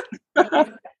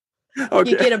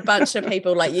 Okay. You get a bunch of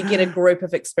people, like you get a group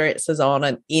of experiences on,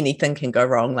 and anything can go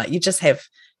wrong. Like you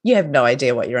have no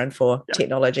idea what you're in for. Yeah.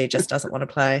 Technology just doesn't want to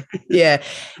play. Yeah.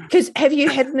 Because have you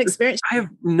had an experience? I have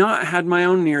not had my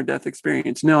own near-death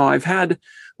experience. No, I've had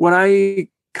what I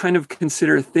kind of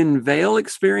consider thin veil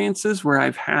experiences, where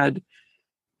I've had,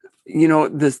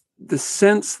 the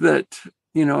sense that,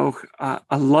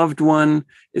 a loved one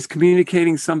is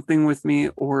communicating something with me,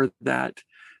 or that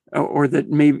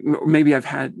maybe I've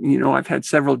had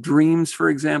several dreams, for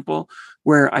example,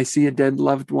 where I see a dead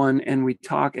loved one and we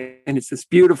talk, and it's this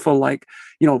beautiful, like,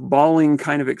 bawling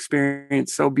kind of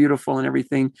experience, so beautiful and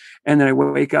everything. And then I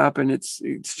wake up and it's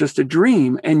just a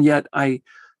dream. And yet I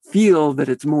feel that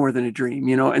it's more than a dream,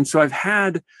 And so I've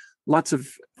had lots of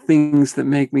things that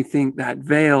make me think that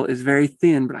veil is very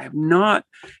thin, but I have not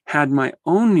had my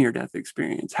own near-death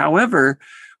experience. However,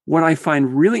 what I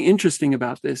find really interesting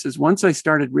about this is once I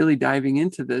started really diving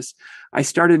into this, I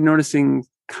started noticing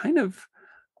kind of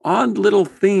odd little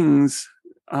things.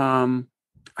 I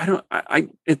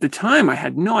at the time I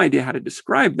had no idea how to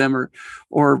describe them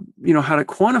or how to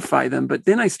quantify them. But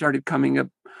then I started coming up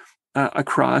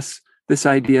across this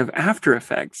idea of after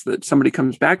effects, that somebody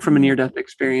comes back from a near-death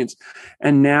experience,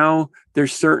 and now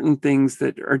there's certain things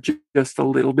that are just a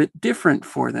little bit different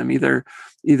for them, either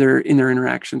in their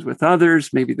interactions with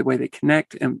others, maybe the way they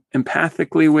connect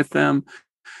empathically with them,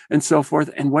 and so forth.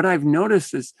 And what I've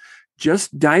noticed is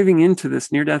just diving into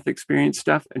this near-death experience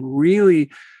stuff and really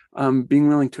being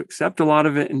willing to accept a lot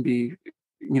of it and be,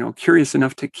 curious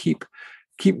enough to keep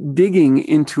digging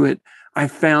into it, I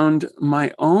found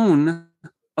my own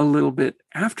a little bit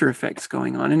after effects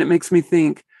going on. And it makes me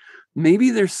think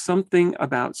maybe there's something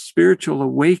about spiritual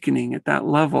awakening at that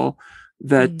level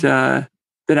that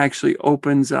that actually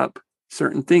opens up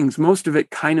certain things. Most of it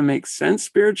kind of makes sense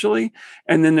spiritually.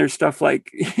 And then there's stuff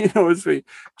like, as we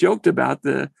joked about,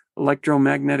 the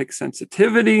electromagnetic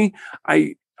sensitivity.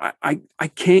 I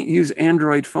can't use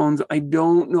Android phones. I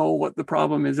don't know what the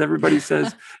problem is. Everybody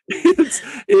says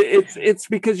it's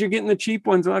because you're getting the cheap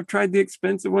ones. Well, I've tried the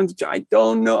expensive ones. I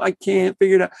don't know. I can't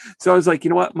figure it out. So I was like, you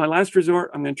know what? My last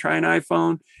resort, I'm going to try an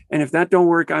iPhone. And if that don't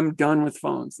work, I'm done with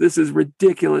phones. This is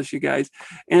ridiculous, you guys.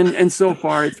 And so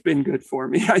far, it's been good for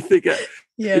me. I think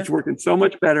it's working so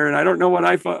much better. And I don't know what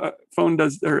iPhone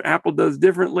does or Apple does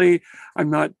differently. I'm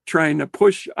not trying to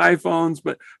push iPhones,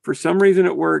 but for some reason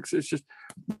it works. It's just,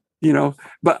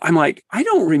 but I'm like, I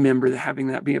don't remember having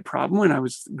that be a problem when I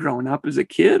was growing up as a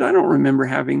kid. I don't remember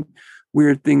having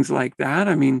weird things like that.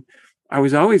 I mean, I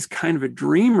was always kind of a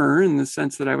dreamer in the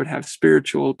sense that I would have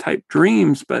spiritual type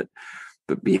dreams, but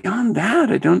beyond that,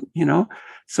 I don't,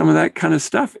 some of that kind of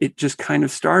stuff, it just kind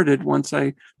of started once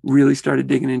I really started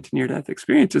digging into near-death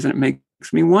experiences. And it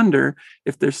makes me wonder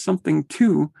if there's something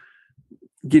to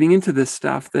getting into this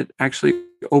stuff that actually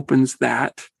opens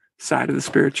that side of the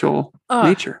spiritual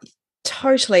nature.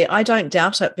 Totally. I don't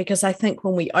doubt it, because I think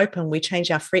when we open, we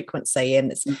change our frequency,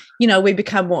 and it's, we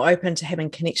become more open to having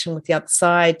connection with the other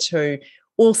side, to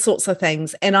all sorts of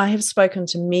things. And I have spoken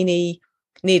to many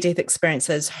near-death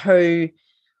experiences who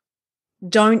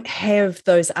don't have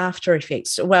those after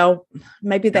effects. Well,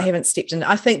 maybe they haven't stepped in.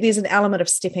 I think there's an element of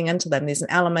stepping into them. There's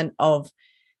an element of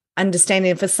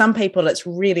understanding. For some people, it's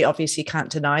really obvious, you can't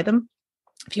deny them.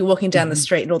 If you're walking down the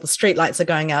street and all the street lights are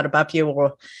going out above you,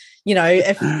 or, you know,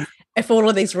 if all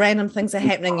of these random things are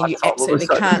happening and you absolutely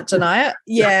can't deny it.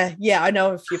 Yeah, I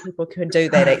know a few people can do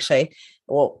that actually,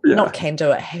 or not can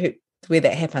do it, where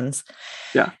that happens.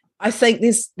 Yeah. I think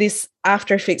there's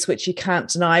after effects which you can't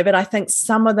deny, but I think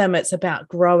some of them, it's about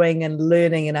growing and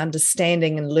learning and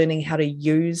understanding and learning how to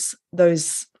use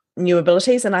those new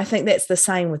abilities. And I think that's the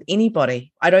same with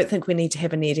anybody. I don't think we need to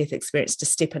have a near-death experience to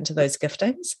step into those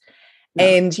giftings. Yeah.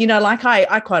 And, you know, like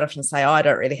I quite often say, I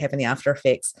don't really have any after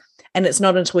effects. And it's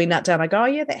not until we nut down, I go, oh,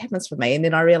 yeah, that happens for me. And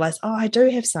then I realize, oh, I do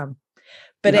have some.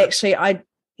 But actually, I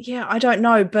don't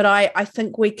know. But I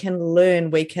think we can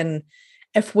learn. We can,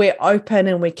 if we're open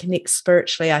and we connect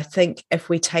spiritually, I think if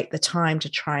we take the time to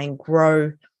try and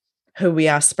grow who we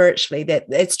are spiritually, that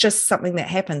it's just something that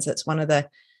happens. It's one of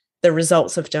the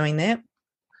results of doing that.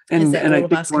 And all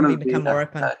of us can become more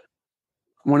open.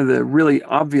 One of the really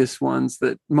obvious ones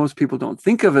that most people don't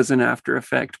think of as an after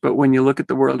effect, but when you look at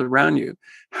the world around you,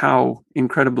 how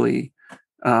incredibly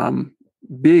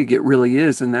big it really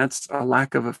is. And that's a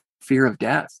lack of a fear of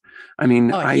death. I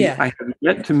mean, I have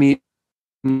yet to meet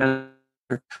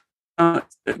just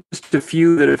a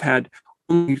few that have had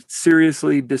only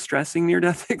seriously distressing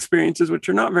near-death experiences, which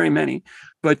are not very many.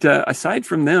 But aside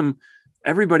from them,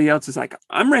 everybody else is like,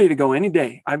 I'm ready to go any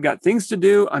day. I've got things to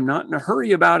do. I'm not in a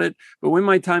hurry about it. But when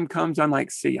my time comes, I'm like,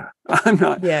 see ya. I'm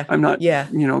not, you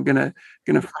know, gonna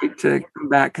fight to come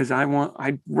back because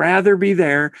I'd rather be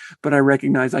there, but I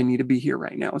recognize I need to be here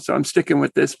right now. So I'm sticking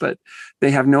with this, but they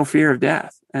have no fear of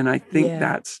death. And I think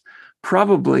that's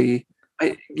probably,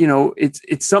 you know,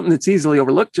 it's something that's easily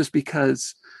overlooked just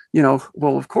because, you know,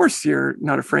 well, of course you're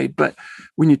not afraid, but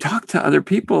when you talk to other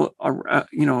people,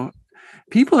 you know,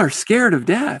 people are scared of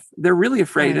death. They're really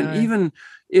afraid. And even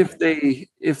if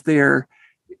they're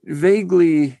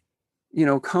vaguely, you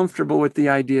know, comfortable with the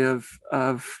idea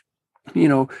of, you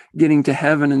know, getting to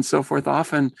heaven and so forth,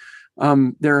 often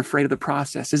they're afraid of the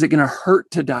process. Is it going to hurt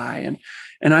to die?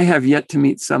 And I have yet to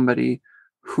meet somebody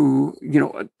who, you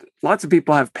know, lots of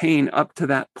people have pain up to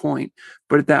that point,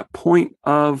 but at that point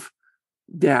of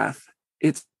death,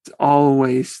 it's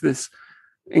always this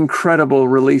incredible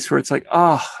release where it's like,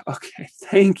 oh, okay,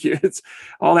 thank you. It's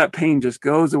all that pain just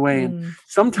goes away. And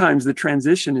sometimes the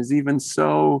transition is even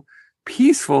so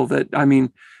peaceful that, I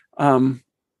mean, Sharon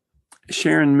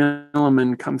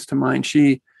Milliman comes to mind.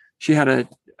 She had a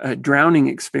drowning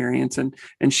experience and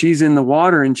she's in the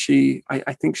water and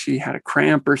I think she had a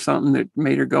cramp or something that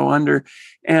made her go under.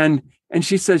 And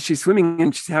she says she's swimming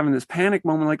and she's having this panic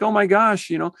moment, like, oh my gosh,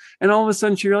 you know, and all of a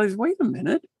sudden she realizes, wait a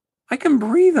minute, I can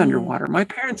breathe underwater. My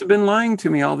parents have been lying to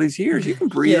me all these years. You can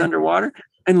breathe underwater.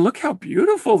 And look how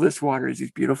beautiful this water is,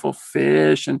 these beautiful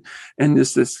fish and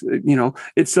this, you know,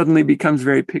 it suddenly becomes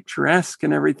very picturesque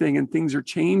and everything and things are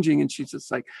changing. And she's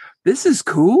just like, this is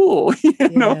cool, you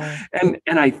know? And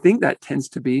I think that tends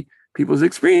to be people's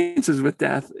experiences with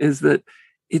death, is that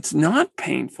it's not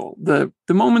painful. The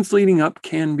moments leading up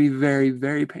can be very,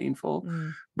 very painful,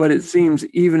 but it seems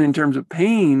even in terms of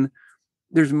pain,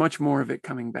 there's much more of it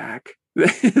coming back.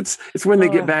 It's when they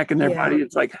get back in their body,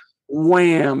 it's like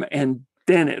wham, and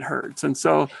then it hurts. And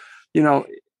so, you know,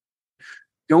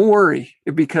 don't worry,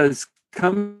 because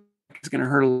come is going to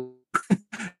hurt a lot.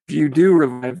 If you do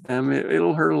revive them,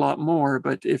 it'll hurt a lot more.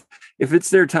 But if it's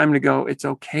their time to go, it's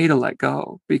okay to let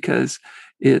go, because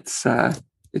it's not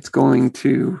going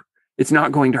to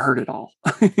hurt at all.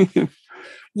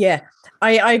 Yeah,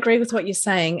 I agree with what you're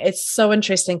saying. It's so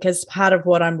interesting because part of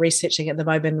what I'm researching at the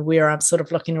moment, where I'm sort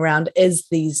of looking around, is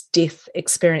these death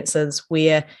experiences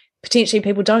where potentially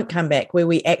people don't come back, where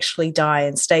we actually die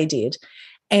and stay dead.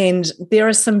 And there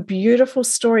are some beautiful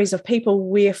stories of people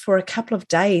where for a couple of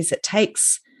days, it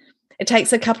takes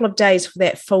a couple of days for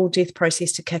that full death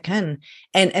process to kick in.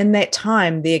 And in that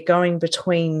time, they're going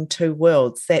between two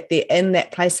worlds, that they're in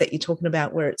that place that you're talking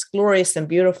about where it's glorious and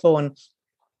beautiful and,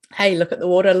 hey, look at the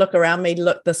water, look around me,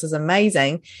 look, this is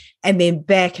amazing. And then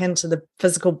back into the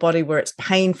physical body where it's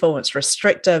painful, it's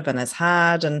restrictive and it's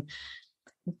hard. And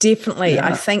definitely,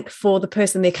 I think for the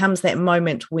person, there comes that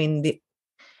moment when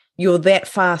you're that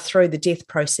far through the death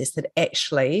process that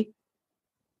actually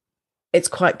it's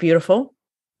quite beautiful.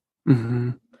 Mm-hmm.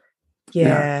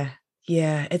 Yeah.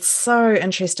 It's so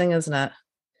interesting, isn't it?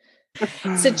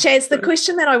 So, Chaz, the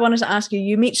question that I wanted to ask you,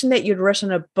 you mentioned that you'd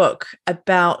written a book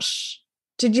about...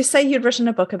 Did you say you'd written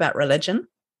a book about religion?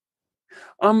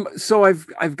 So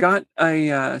I've got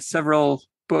several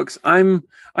books. I'm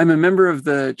a member of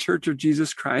the Church of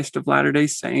Jesus Christ of Latter-day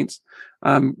Saints.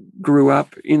 Grew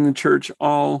up in the church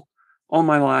all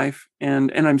my life,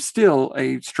 and I'm still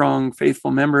a strong,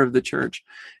 faithful member of the church.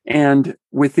 And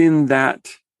within that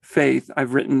faith,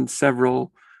 I've written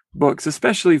several books,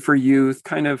 especially for youth,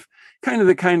 kind of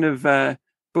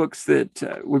books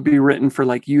that would be written for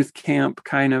like youth camp,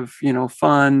 kind of,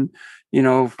 fun,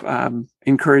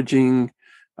 encouraging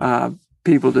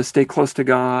people to stay close to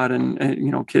God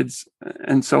and kids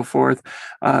and so forth.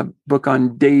 Book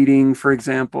on dating, for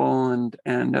example,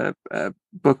 and a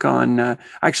book on,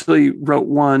 actually wrote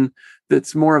one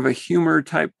that's more of a humor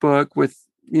type book with,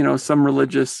 some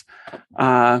religious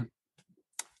tones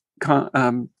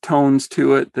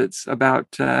to it, that's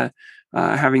about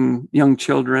having young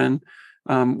children.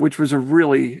 Which was a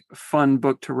really fun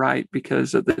book to write,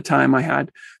 because at the time I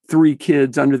had 3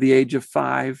 kids under the age of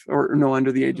 5, or no,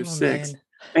 under the age of 6.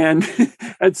 Man.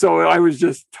 And so I was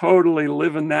just totally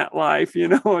living that life,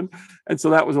 and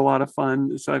so that was a lot of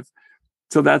fun. So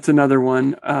that's another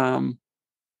one.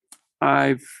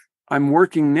 I'm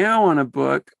working now on a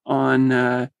book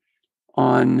on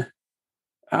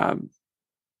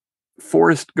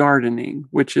forest gardening,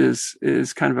 which is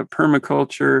kind of a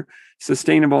permaculture,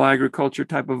 sustainable agriculture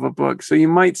type of a book. So you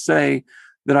might say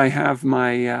that I have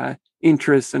my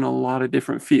interests in a lot of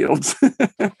different fields.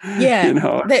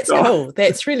 Yeah, that's cool.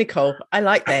 That's really cool. I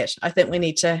like that. I think we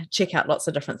need to check out lots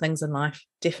of different things in life.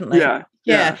 Definitely.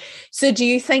 Yeah. So do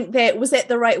you think was that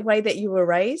the right way that you were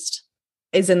raised,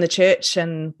 is in the church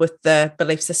and with the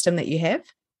belief system that you have?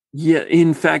 Yeah,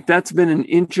 in fact, that's been an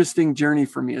interesting journey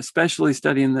for me, especially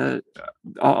studying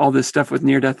all this stuff with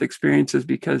near-death experiences,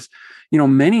 because,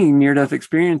 many near-death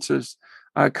experiences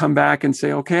come back and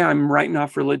say, okay, I'm writing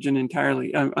off religion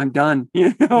entirely. I'm done,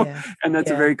 and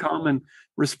that's a very common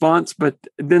response. But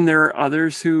then there are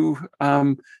others who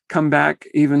come back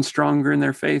even stronger in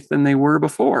their faith than they were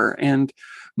before. And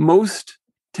most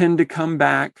tend to come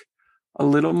back a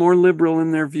little more liberal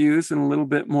in their views and a little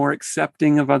bit more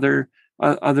accepting of other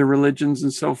religions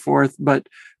and so forth, but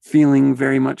feeling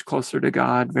very much closer to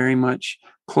God, very much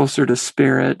closer to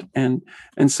spirit and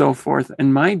so forth.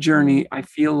 And my journey, I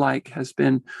feel like, has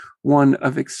been one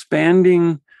of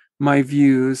expanding my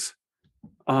views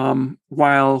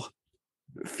while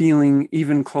feeling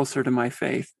even closer to my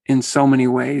faith in so many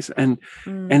ways. And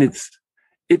I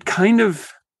kind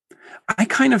of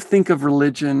think of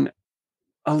religion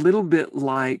a little bit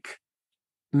like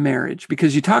marriage,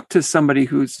 because you talk to somebody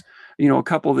who's, a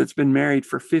couple that's been married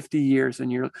for 50 years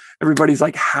and everybody's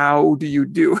like, how do you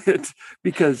do it?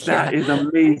 Because that is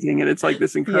amazing. And it's like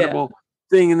this incredible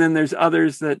thing. And then there's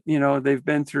others that, they've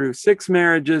been through 6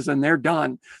 marriages and they're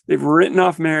done. They've written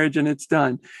off marriage and it's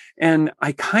done. And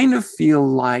I kind of feel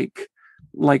like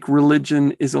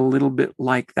religion is a little bit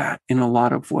like that in a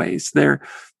lot of ways.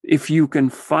 If you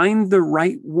can find the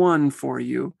right one for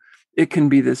you, it can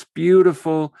be this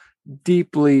beautiful,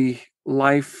 deeply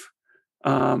life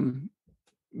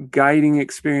guiding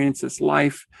experience, this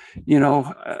life,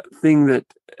 thing, that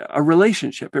a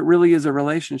relationship, it really is a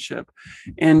relationship.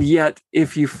 And yet,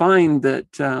 if you find that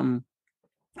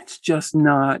it's just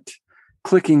not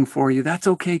clicking for you, that's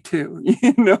okay too.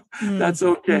 That's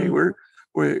okay. We're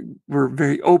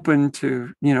very open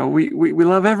to, we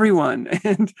love everyone.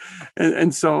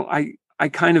 And so I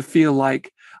kind of feel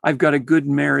like I've got a good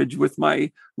marriage with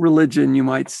my religion, you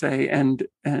might say, and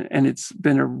it's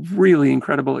been a really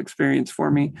incredible experience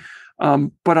for me.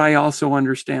 But I also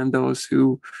understand those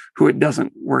who it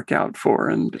doesn't work out for,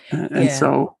 and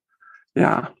so,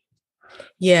 yeah.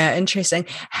 Yeah, interesting.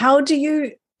 How do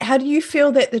you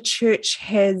feel that the church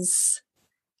has,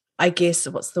 I guess,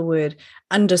 what's the word,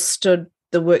 understood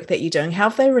the work that you're doing? How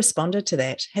have they responded to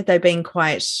that? Have they been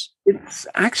quite? It's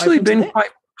actually been quite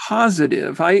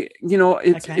positive.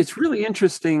 It's really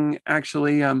interesting,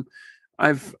 actually.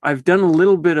 I've done a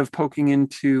little bit of poking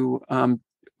into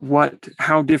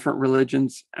how different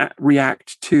religions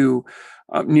react to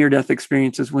near-death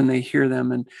experiences when they hear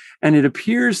them, and it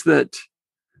appears that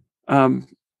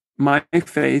my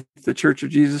faith, the Church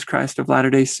of Jesus Christ of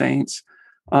Latter-day Saints,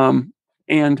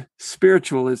 and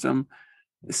spiritualism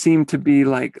seem to be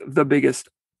like the biggest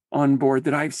on board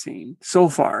that I've seen so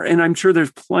far. And I'm sure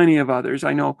there's plenty of others.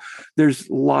 I know there's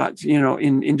lots,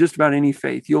 in just about any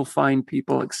faith, you'll find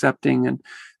people accepting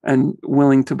and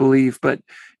willing to believe. But,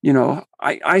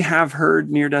 I have heard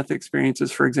near-death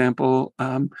experiences, for example,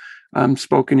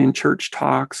 spoken in church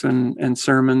talks and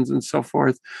sermons and so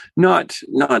forth. Not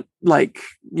like,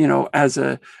 as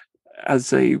a,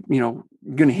 going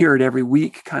to hear it every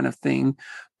week kind of thing,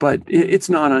 but it's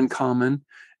not uncommon.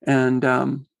 And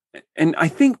I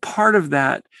think part of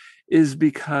that is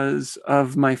because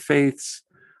of my faith's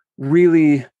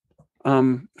really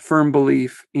firm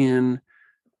belief in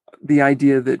the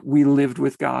idea that we lived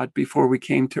with God before we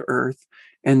came to earth.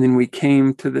 And then we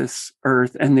came to this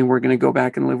earth, and then we're going to go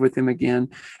back and live with him again.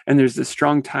 And there's this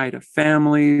strong tie to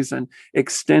families and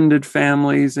extended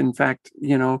families. In fact,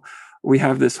 we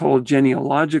have this whole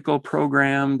genealogical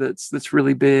program that's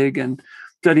really big. And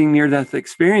studying near-death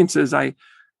experiences, I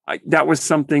that was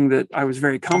something that I was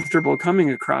very comfortable coming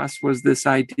across, was this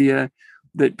idea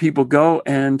that people go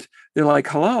and they're like,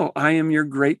 hello, I am your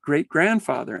great great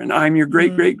grandfather, and I'm your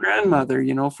great great grandmother,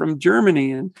 from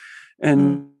Germany, and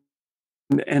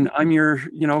I'm your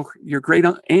great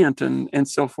aunt and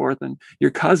so forth, and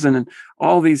your cousin, and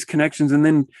all these connections. And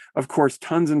then, of course,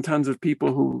 tons and tons of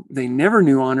people who they never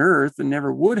knew on earth and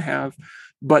never would have,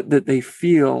 but that they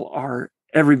feel are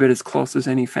every bit as close as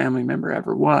any family member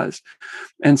ever was.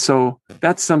 And so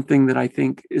that's something that I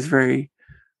think is very,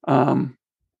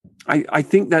 I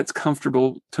think that's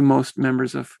comfortable to most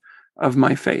members of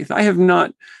my faith. I have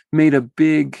not made a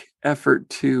big effort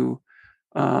to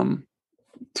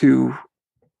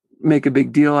make a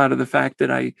big deal out of the fact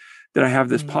that I have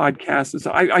this podcast. And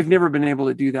so I've never been able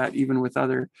to do that, even with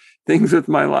other things with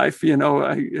my life.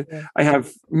 I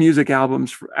have music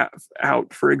albums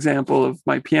out, for example, of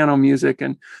my piano music,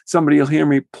 and somebody will hear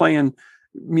me playing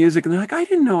music and they're like, I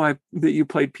didn't know that you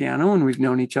played piano, and we've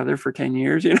known each other for 10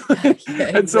 years, Yeah,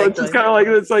 and so it's just kind of like,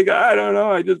 it's like, I don't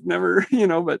know, I just never,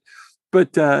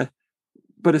 but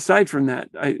aside from that,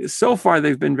 so far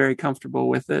they've been very comfortable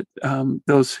with it.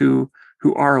 Those who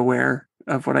are aware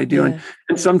of what I do.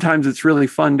 And sometimes it's really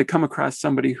fun to come across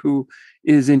somebody who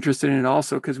is interested in it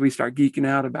also, because we start geeking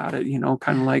out about it,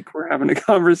 kind of like we're having a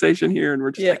conversation here, and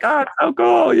we're just like, it's so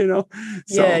cool,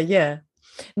 So. Yeah.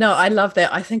 No, I love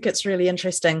that. I think it's really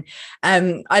interesting.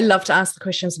 I love to ask the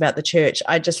questions about the church.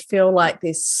 I just feel like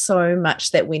there's so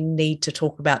much that we need to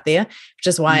talk about there, which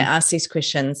is why I ask these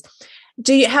questions.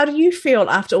 How do you feel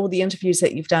after all the interviews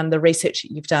that you've done, the research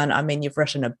that you've done? I mean, you've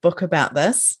written a book about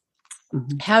this.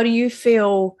 How do you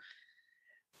feel?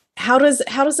 How does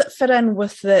it fit in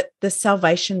with the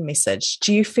salvation message?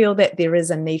 Do you feel that there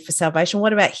is a need for salvation?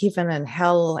 What about heaven and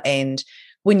hell? And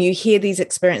when you hear these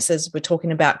experiences, we're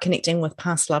talking about connecting with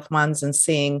past loved ones and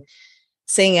seeing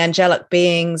angelic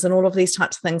beings and all of these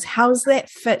types of things. How does that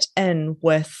fit in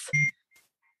with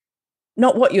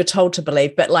not what you're told to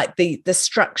believe, but like the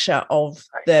structure of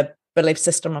the belief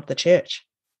system of the church?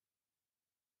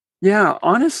 Yeah,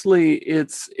 honestly,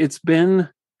 it's been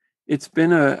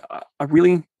a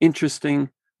really interesting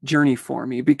journey for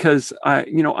me, because I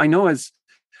know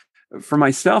for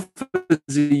myself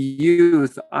as a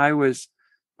youth, I was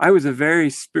a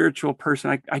very spiritual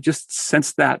person. I just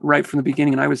sensed that right from the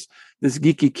beginning. And I was this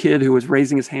geeky kid who was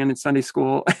raising his hand in Sunday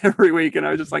school every week. And I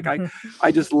was just like,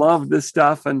 I just love this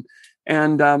stuff.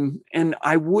 And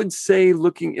I would say,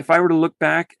 if I were to look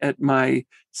back at my,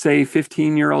 say,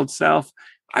 15-year-old self,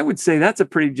 I would say that's a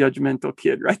pretty judgmental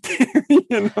kid right there.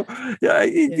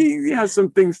 He has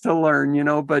some things to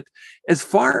learn, but as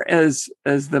far as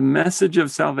the message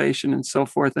of salvation and so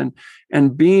forth,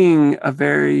 and being a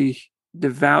very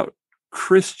devout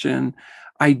Christian,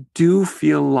 I do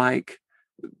feel like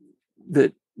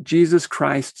that Jesus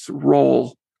Christ's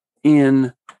role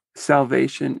in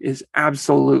salvation is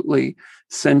absolutely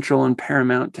central and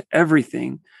paramount to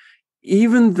everything,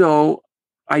 even though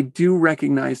I do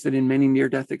recognize that in many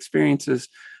near-death experiences,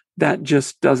 that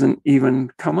just doesn't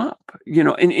even come up.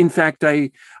 And in fact,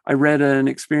 I read an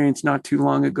experience not too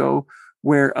long ago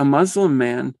where a Muslim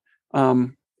man,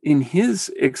 in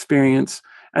his experience,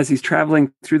 as he's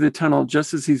traveling through the tunnel,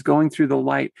 just as he's going through the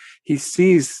light, he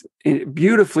sees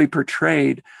beautifully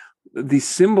portrayed the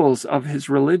symbols of his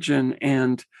religion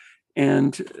and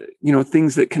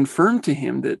things that confirm to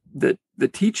him that the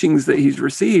teachings that he's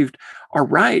received are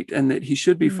right, and that he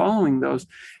should be following those.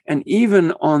 And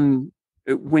even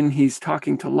when he's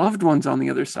talking to loved ones on the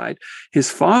other side,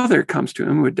 his father comes to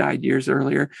him, who had died years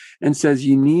earlier, and says,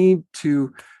 you need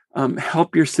to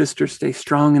help your sister stay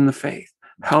strong in the faith.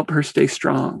 Help her stay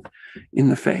strong in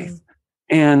the faith.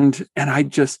 And I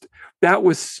just, that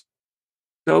was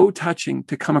so touching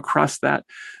to come across that,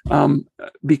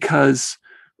 because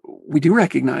we do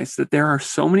recognize that there are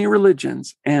so many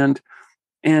religions, and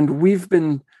we've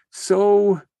been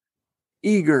so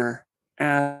eager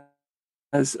as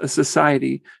a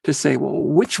society to say, well,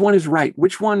 which one is right?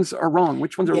 Which ones are wrong?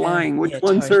 Which ones are lying? Which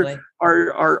ones totally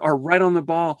are right on the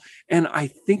ball? And I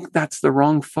think that's the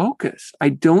wrong focus. I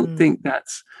don't think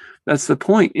that's the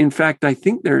point. In fact, I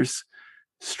think there's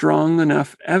strong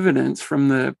enough evidence from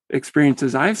the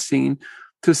experiences I've seen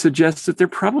to suggest that there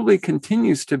probably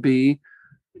continues to be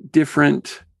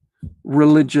different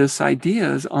religious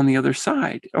ideas on the other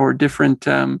side, or different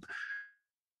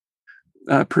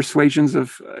persuasions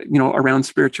of, around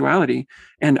spirituality.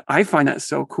 And I find that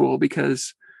so cool,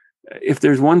 because if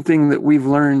there's one thing that we've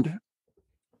learned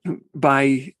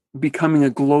by becoming a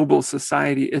global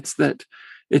society, it's that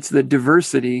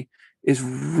diversity is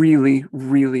really,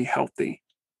 really healthy,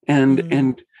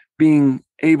 and being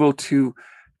able to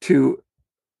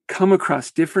come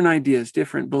across different ideas,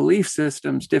 different belief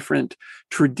systems, different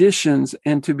traditions,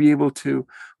 and to be able to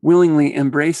willingly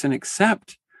embrace and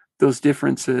accept those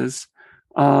differences,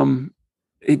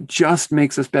 it just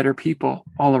makes us better people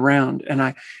all around. And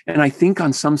I think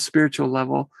on some spiritual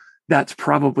level, that's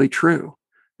probably true.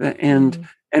 And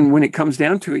when it comes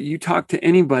down to it, you talk to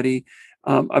anybody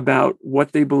about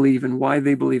what they believe and why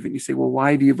they believe it. You say, well,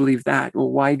 why do you believe that? Well,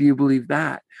 why do you believe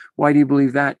that? Why do you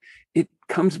believe that? It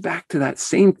comes back to that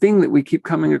same thing that we keep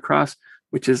coming across,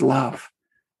 which is love,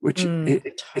 which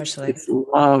it's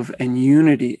love and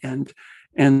unity and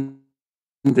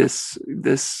this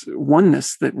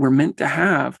oneness that we're meant to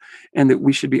have, and that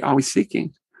we should be always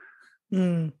seeking.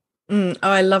 Oh,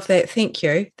 I love that. Thank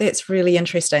you. That's really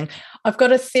interesting. I've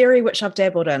got a theory which I've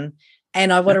dabbled in,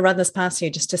 and I want to run this past you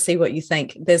just to see what you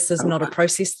think. This is not a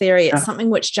process theory. It's something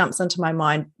which jumps into my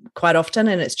mind quite often,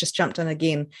 and it's just jumped in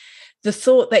again. The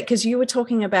thought that, because you were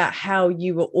talking about how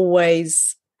you were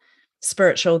always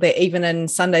spiritual, that even in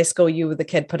Sunday school, you were the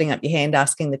kid putting up your hand,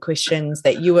 asking the questions,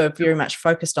 that you were very much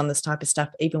focused on this type of stuff,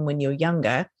 even when you were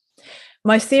younger.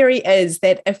 My theory is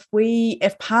that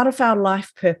if part of our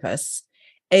life purpose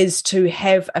is to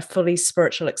have a fully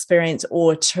spiritual experience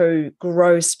or to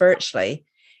grow spiritually,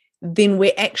 then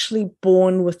we're actually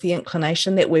born with the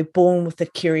inclination, that we're born with the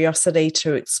curiosity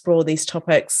to explore these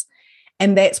topics.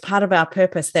 And that's part of our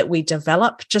purpose that we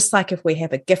develop. Just like if we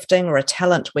have a gifting or a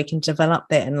talent, we can develop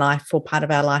that in life for part of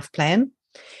our life plan.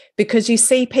 Because you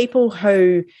see people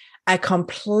who are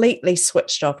completely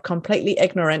switched off, completely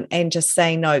ignorant, and just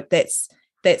say, no, that's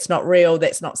not real.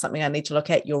 That's not something I need to look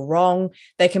at. You're wrong.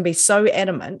 They can be so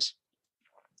adamant.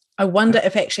 I wonder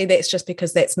if actually that's just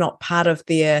because that's not part of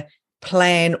their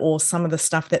plan or some of the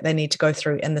stuff that they need to go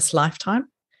through in this lifetime.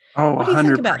 Oh, what do you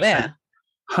think about that?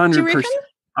 100%.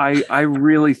 I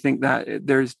really think that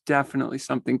there's definitely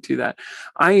something to that.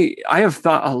 I have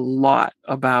thought a lot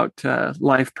about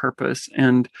life purpose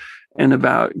and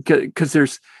about,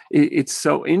 because it's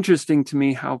so interesting to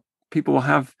me how people will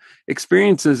have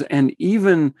experiences, and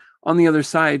even on the other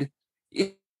side,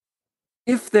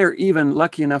 if they're even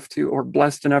lucky enough to, or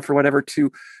blessed enough or whatever,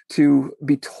 to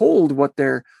be told what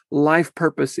their life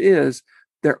purpose is,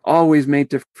 they're always made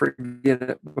to forget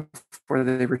it before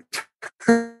they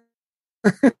return.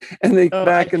 And they come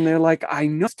back and they're like, I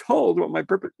know I was told what my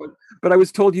purpose was, but I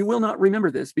was told you will not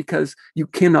remember this, because you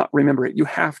cannot remember it. You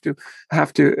have to,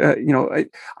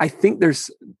 I think there,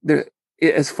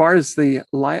 as far as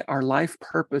our life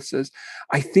purposes,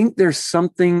 I think there's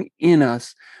something in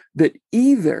us that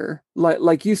either,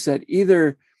 like you said,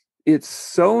 we're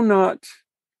so not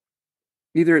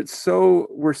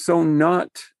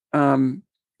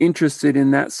interested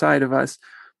in that side of us,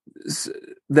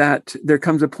 that there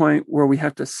comes a point where we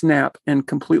have to snap and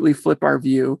completely flip our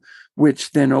view,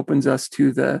 which then opens us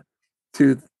to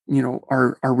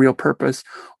our real purpose.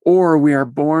 Or we are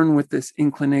born with this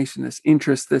inclination, this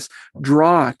interest, this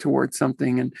draw towards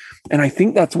something. And I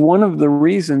think that's one of the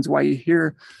reasons why you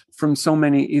hear from so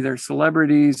many either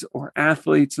celebrities or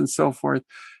athletes and so forth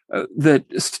that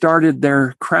started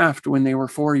their craft when they were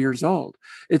 4 years old.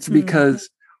 It's because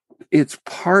it's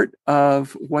part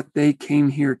of what they came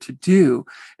here to do.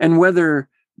 And whether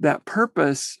that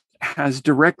purpose has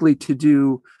directly to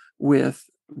do with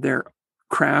their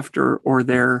craft or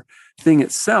their thing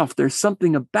itself, there's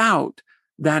something about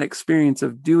that experience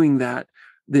of doing that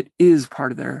is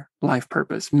part of their life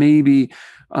purpose. Maybe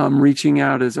reaching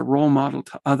out as a role model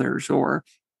to others, or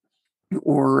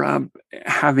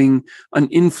having an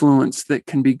influence that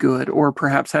can be good, or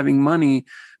perhaps having money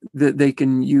that they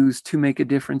can use to make a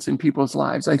difference in people's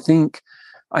lives. I think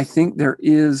there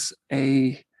is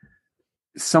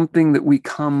something that we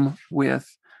come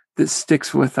with that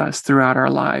sticks with us throughout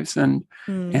our lives. And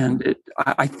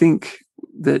I think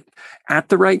that at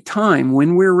the right time,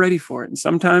 when we're ready for it, and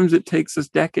sometimes it takes us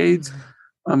decades,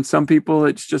 some people,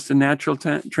 it's just a natural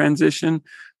transition.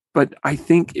 But I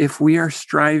think if we are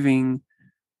striving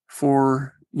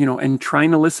for, and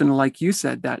trying to listen, like you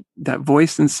said, that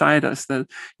voice inside us, that,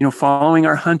 following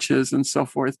our hunches and so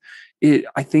forth,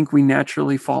 I think we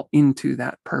naturally fall into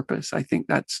that purpose. I think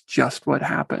that's just what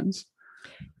happens.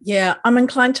 Yeah, I'm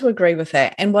inclined to agree with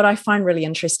that. And what I find really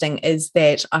interesting is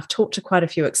that I've talked to quite a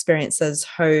few experiences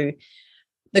who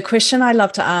the question I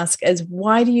love to ask is,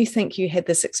 why do you think you had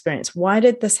this experience? Why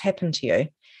did this happen to you?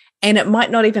 And it might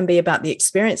not even be about the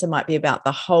experience. It might be about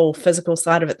the whole physical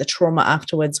side of it, the trauma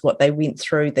afterwards, what they went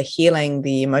through, the healing,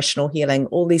 the emotional healing,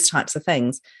 all these types of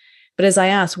things. But as I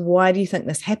ask, why do you think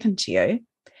this happened to you?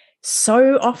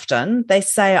 So often they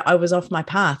say, I was off my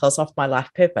path, I was off my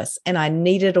life purpose, and I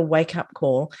needed a wake up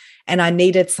call, and I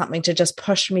needed something to just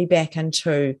push me back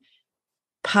into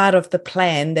part of the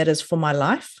plan that is for my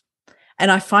life. And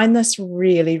I find this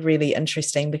really, really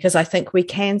interesting because I think we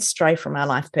can stray from our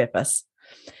life purpose.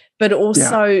 But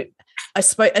also, I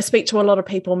speak to a lot of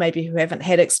people maybe who haven't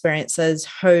had experiences,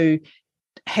 who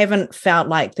haven't felt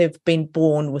like they've been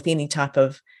born with any type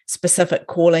of specific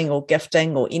calling or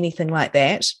gifting or anything like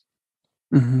that,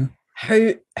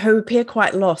 who appear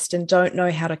quite lost and don't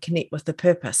know how to connect with the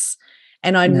purpose.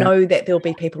 And I know that there'll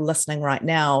be people listening right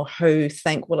now who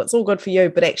think, well, it's all good for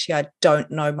you, but actually I don't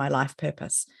know my life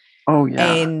purpose. Oh,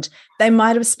 yeah. And they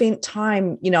might have spent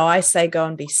time, I say go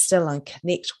and be still and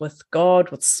connect with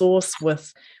God, with source,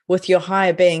 with your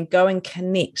higher being. Go and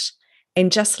connect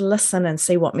and just listen and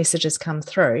see what messages come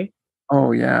through.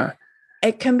 Oh, yeah.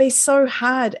 It can be so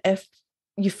hard if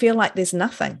you feel like there's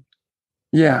nothing.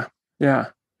 Yeah, yeah.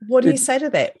 What do you say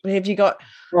to that? Have you got,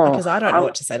 because I don't know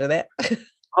what to say to that.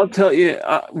 I'll tell you,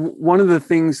 one of the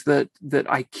things that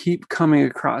I keep coming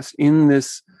across in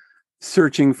this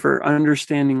searching for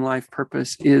understanding life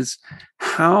purpose is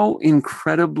how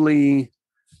incredibly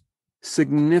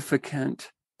significant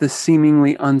the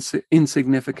seemingly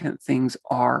insignificant things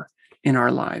are in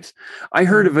our lives. I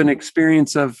heard of an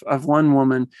experience of one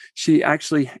woman. She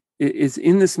actually is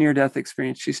in this near-death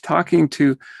experience. She's talking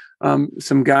to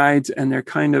some guides, and they're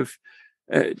kind of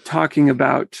talking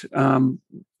about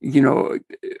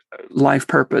life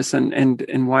purpose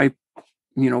and why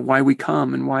why we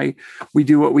come and why we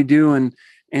do what we do,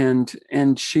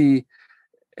 and she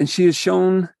is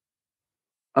shown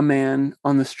a man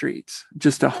on the streets,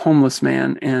 just a homeless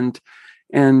man, and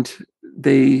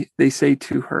they say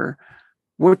to her,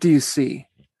 "What do you see?"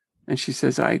 And she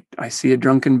says, I see a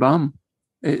drunken bum.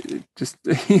 Just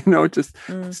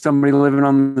somebody living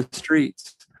on the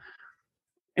streets.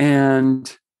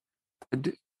 And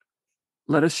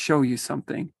let us show you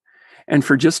something. And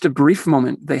for just a brief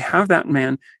moment, they have that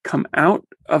man come out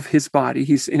of his body.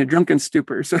 He's in a drunken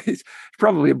stupor. So he's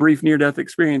probably a brief near-death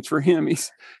experience for him.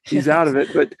 He's out of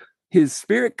it, but his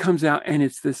spirit comes out, and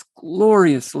it's this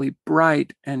gloriously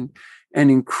bright and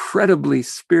incredibly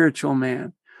spiritual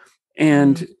man.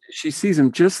 And she sees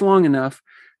him just long enough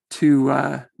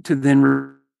to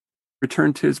then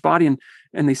return to his body.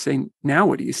 And they say, "Now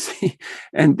what do you see?"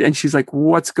 And she's like,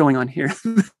 "What's going on here?"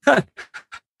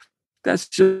 That's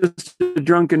just a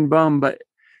drunken bum, but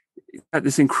got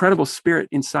this incredible spirit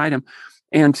inside him.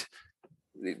 And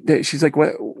she's like,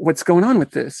 "What's going on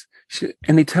with this?"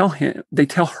 And they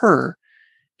tell her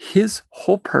his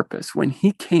whole purpose when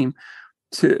he came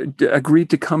to agreed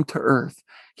to come to Earth.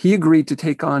 He agreed to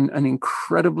take on an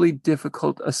incredibly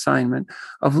difficult assignment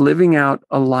of living out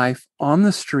a life on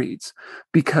the streets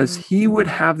because he would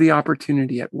have the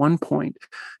opportunity at one point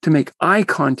to make eye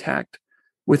contact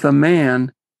with a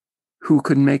man who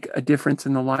could make a difference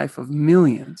in the life of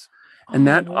millions. And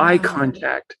that eye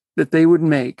contact that they would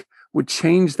make would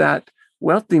change that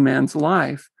wealthy man's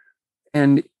life,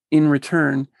 and in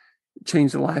return,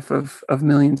 change the life of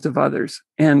millions of others.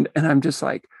 And I'm just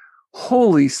like,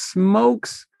 holy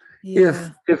smokes. Yeah.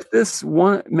 If this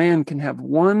one man can have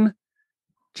one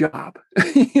job,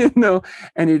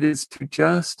 and it is to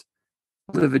just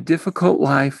live a difficult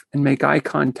life and make eye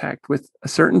contact with a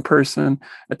certain person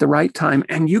at the right time.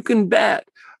 And you can bet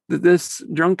that this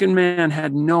drunken man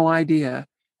had no idea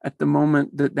at the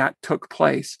moment that took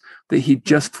place, that he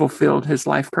just fulfilled his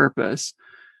life purpose.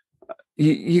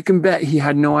 You can bet he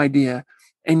had no idea.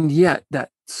 And yet that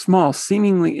small,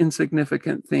 seemingly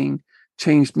insignificant thing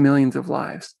changed millions of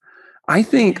lives. I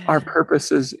think our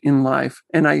purposes in life,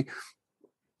 and I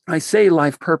say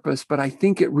life purpose, but I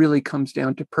think it really comes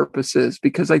down to purposes,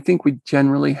 because I think we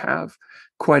generally have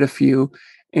quite a few.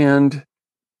 And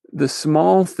the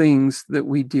small things that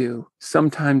we do,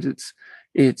 sometimes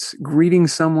it's greeting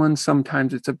someone,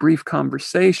 sometimes it's a brief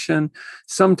conversation,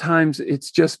 sometimes it's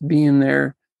just being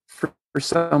there for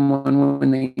someone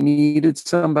when they needed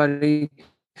somebody,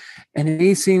 and it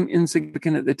may seem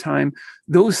insignificant at the time.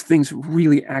 Those things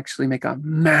really actually make a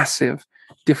massive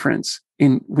difference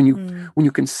in when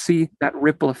you can see that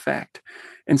ripple effect.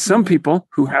 And some people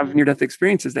who have near-death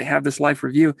experiences, they have this life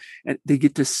review and they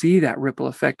get to see that ripple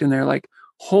effect, and they're like,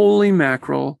 holy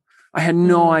mackerel, I had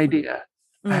no idea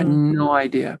I had no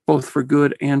idea, both for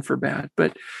good and for bad.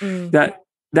 But Mm.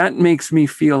 that makes me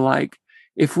feel like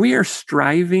if we are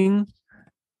striving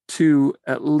to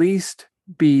at least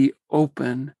be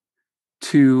open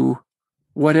to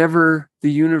whatever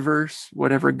the universe,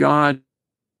 whatever God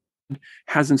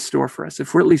has in store for us,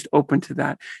 if we're at least open to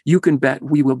that, you can bet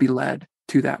we will be led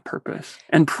to that purpose,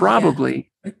 and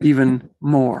probably even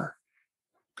more.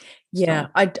 Yeah,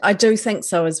 I do think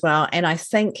so as well. And I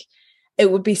think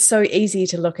it would be so easy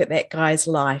to look at that guy's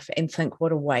life and think,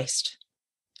 what a waste.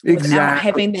 Without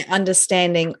having the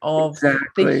understanding of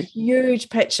the huge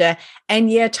picture.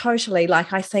 And yeah, totally.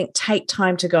 Like, I think take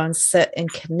time to go and sit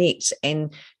and connect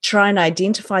and try and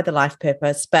identify the life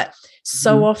purpose. But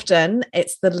so often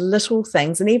it's the little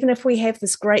things. And even if we have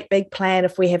this great big plan,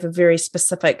 if we have a very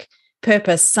specific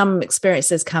purpose, some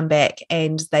experiences come back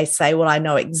and they say, well, I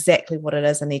know exactly what it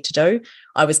is I need to do.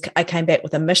 I came back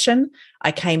with a mission.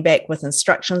 I came back with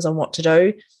instructions on what to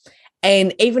do.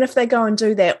 And even if they go and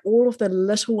do that, all of the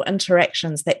little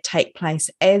interactions that take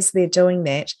place as they're doing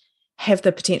that have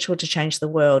the potential to change the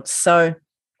world. So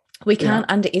we can't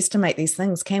underestimate these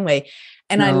things, can we?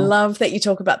 And I love that you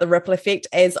talk about the ripple effect.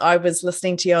 As I was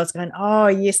listening to you, I was going, oh,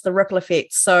 yes, the ripple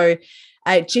effect. So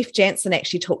Jeff Jansen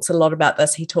actually talks a lot about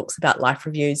this. He talks about life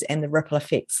reviews and the ripple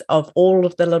effects of all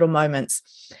of the little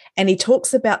moments. And he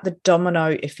talks about the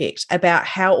domino effect, about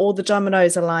how all the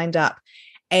dominoes are lined up.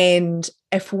 And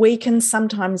if we can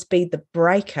sometimes be the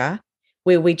breaker,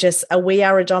 where we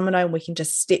are a domino and we can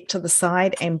just step to the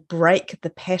side and break the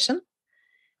pattern,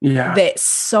 that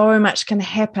so much can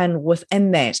happen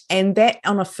within that. And that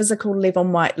on a physical level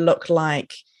might look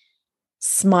like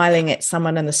smiling at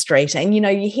someone in the street. And,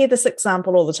 you hear this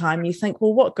example all the time. You think,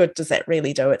 well, what good does that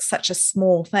really do? It's such a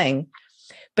small thing.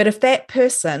 But if that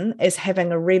person is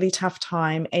having a really tough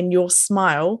time and your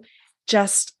smile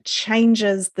just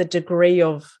changes the degree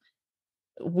of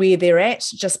where they're at,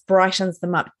 just brightens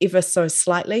them up ever so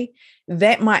slightly,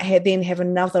 that might then have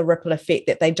another ripple effect,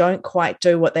 that they don't quite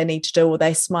do what they need to do, or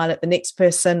they smile at the next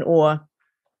person, or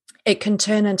it can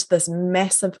turn into this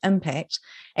massive impact.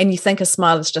 And you think a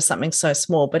smile is just something so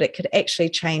small, but it could actually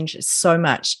change so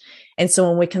much. And so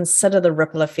when we consider the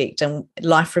ripple effect and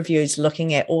life reviews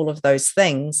looking at all of those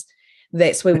things,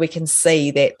 that's where we can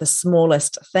see that the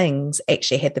smallest things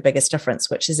actually had the biggest difference,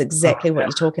 which is exactly what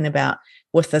you're talking about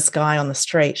with this guy on the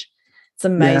street. It's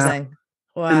amazing.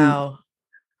 Yeah. Wow.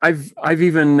 And I've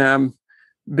even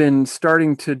been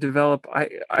starting to develop,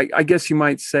 I guess you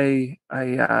might say,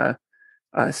 a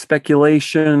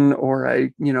speculation, or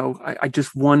I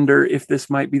just wonder if this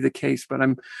might be the case. But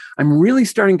I'm really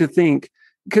starting to think,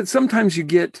 because sometimes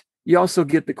you also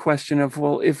get the question of,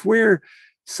 well, if we're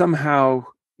somehow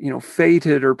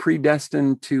fated or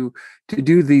predestined to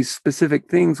do these specific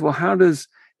things, well, how does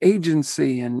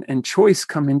agency and choice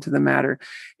come into the matter?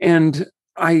 And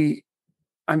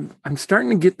I'm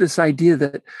starting to get this idea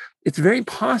that it's very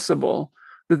possible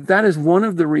that is one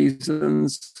of the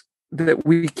reasons that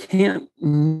we can't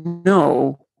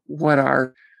know what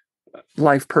our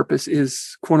life purpose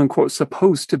is, quote unquote,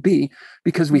 supposed to be,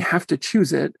 because we have to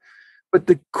choose it. But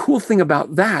the cool thing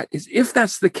about that is, if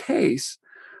that's the case,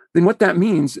 then what that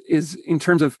means is, in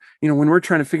terms of, when we're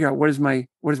trying to figure out what is my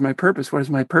purpose, what is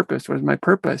my purpose, what is my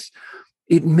purpose,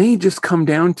 it may just come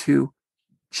down to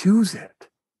choose it.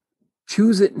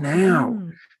 Choose it now.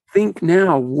 Think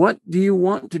now. What do you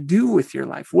want to do with your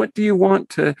life? What do you want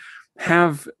to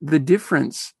have the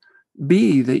difference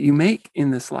be that you make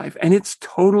in this life? And it's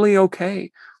totally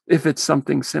okay if it's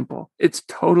something simple. It's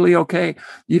totally okay.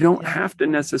 You don't have to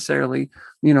necessarily,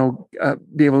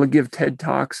 be able to give TED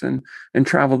Talks and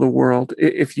travel the world.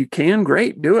 If you can,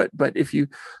 great, do it. But if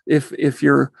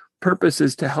your purpose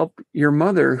is to help your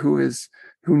mother who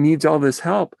needs all this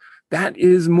help, that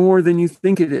is more than you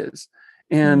think it is.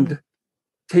 And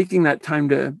taking that time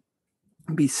to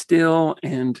be still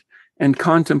and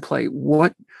contemplate,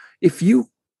 what if you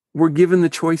were given the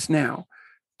choice now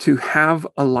to have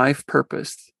a life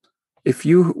purpose?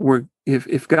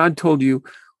 If God told you,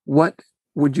 what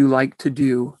would you like to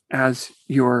do as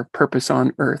your purpose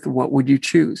on earth? What would you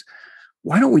choose?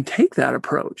 Why don't we take that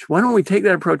approach? Why don't we take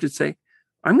that approach and say,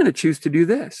 I'm going to choose to do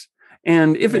this.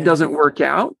 And if it doesn't work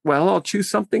out, well, I'll choose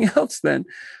something else then,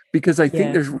 because I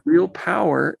think there's real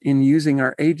power in using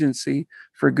our agency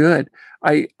for good.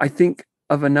 I think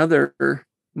of another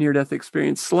near-death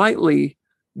experience, slightly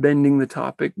bending the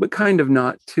topic, but kind of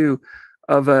not too,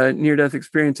 of a near-death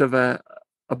experience of a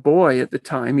boy at the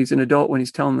time. He's an adult when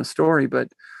he's telling the story, but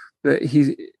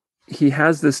he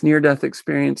has this near-death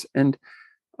experience, and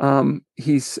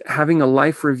he's having a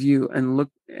life review, and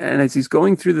as he's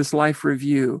going through this life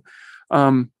review,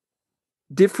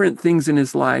 different things in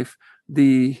his life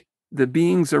the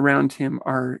beings around him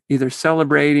are either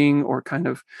celebrating or kind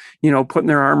of, putting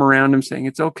their arm around him saying,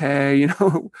 it's okay,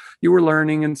 you were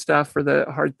learning and stuff for the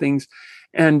hard things.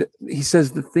 And he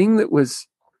says the thing that was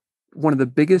one of the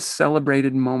biggest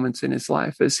celebrated moments in his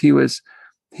life is he was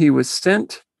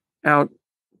sent out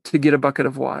to get a bucket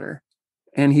of water.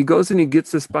 And he goes and he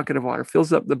gets this bucket of water,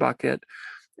 fills up the bucket.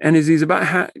 And as he's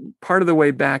about part of the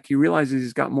way back, he realizes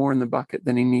he's got more in the bucket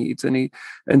than he needs.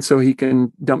 And so he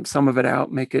can dump some of it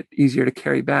out, make it easier to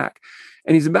carry back.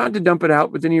 And he's about to dump it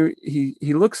out, but then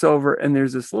he looks over and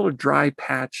there's this little dry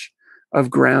patch of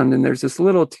ground. And there's this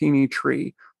little teeny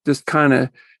tree just kind of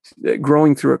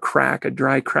growing through a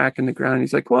dry crack in the ground.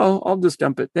 He's like, well, I'll just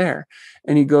dump it there.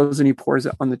 And he goes and he pours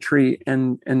it on the tree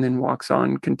and then walks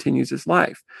on, continues his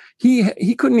life.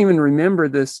 He couldn't even remember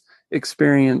this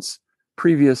experience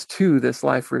previous to this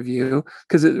life review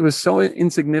because it was so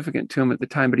insignificant to him at the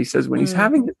time. But he says when he's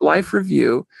having his life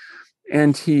review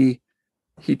and he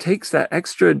takes that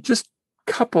extra just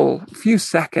few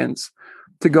seconds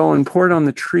to go and pour it on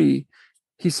the tree,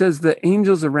 he says the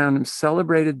angels around him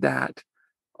celebrated that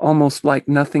almost like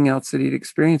nothing else that he'd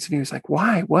experienced. And he was like,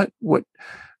 why? What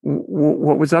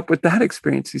was up with that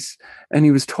experience? And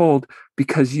he was told,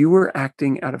 because you were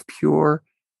acting out of pure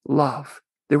love.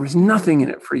 There was nothing in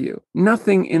it for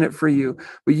you,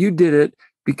 but you did it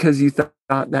because you thought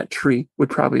that tree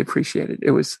would probably appreciate it.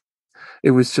 It was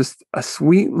just a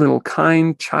sweet little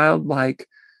kind childlike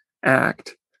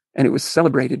act. And it was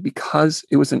celebrated because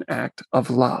it was an act of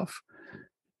love.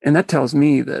 And that tells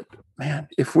me that, man,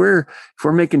 if we're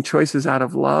making choices out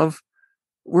of love,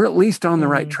 we're at least on the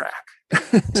right track.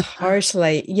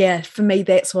 Totally. Yeah. For me,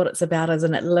 that's what it's about,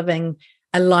 isn't it? Living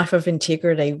a life of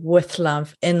integrity with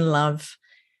love, in love.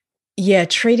 Yeah.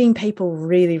 Treating people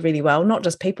really, really well, not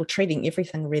just people, treating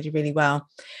everything really, really well.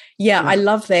 Yeah. I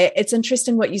love that. It's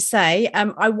interesting what you say.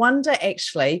 I wonder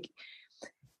actually,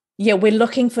 we're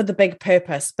looking for the big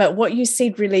purpose, but what you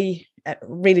said really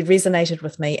resonated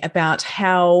with me about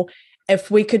how if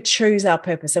we could choose our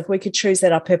purpose, if we could choose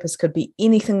that our purpose could be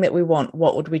anything that we want,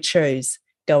 what would we choose?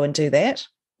 Go and do that.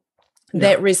 Yeah.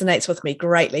 That resonates with me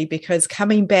greatly because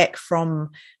coming back from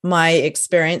my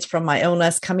experience, from my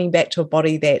illness, coming back to a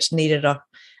body that needed a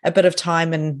bit of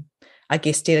time and I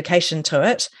guess dedication to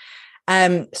it,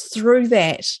 through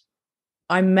that,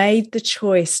 I made the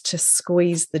choice to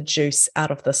squeeze the juice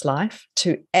out of this life,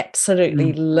 to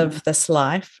absolutely live this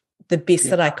life the best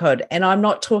that I could. And I'm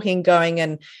not talking going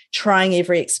and trying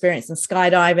every experience and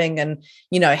skydiving and,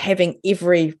 having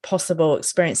every possible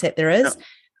experience that there is,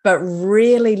 but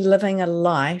really living a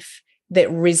life that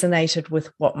resonated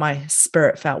with what my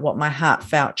spirit felt, what my heart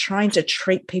felt, trying to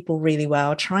treat people really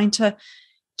well, trying to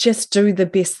just do the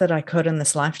best that I could in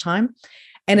this lifetime.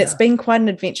 And it's been quite an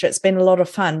adventure. It's been a lot of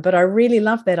fun, but I really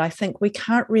love that. I think we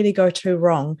can't really go too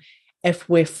wrong if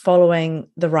we're following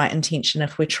the right intention,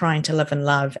 if we're trying to live in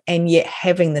love and yet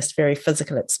having this very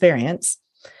physical experience.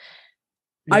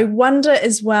 Yeah. I wonder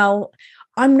as well,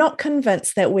 I'm not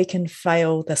convinced that we can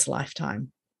fail this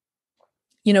lifetime.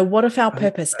 What if our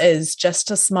purpose is just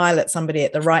to smile at somebody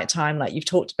at the right time, like you've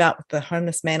talked about with the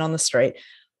homeless man on the street?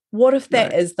 What if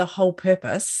that is the whole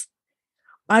purpose?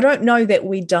 I don't know that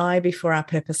we die before our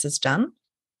purpose is done.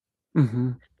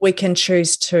 Mm-hmm. We can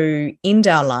choose to end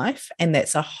our life, and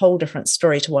that's a whole different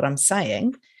story to what I'm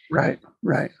saying. Right.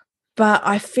 But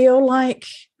I feel like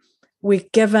we're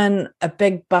given a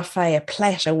big buffet, a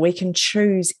platter. We can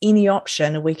choose any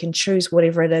option, and we can choose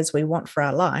whatever it is we want for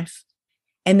our life,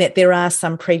 and that there are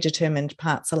some predetermined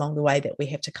parts along the way that we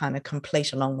have to kind of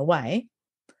complete along the way.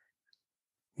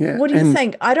 Yeah. What do you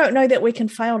think? I don't know that we can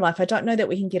fail life. I don't know that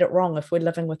we can get it wrong if we're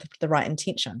living with the right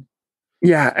intention.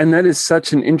 Yeah. And that is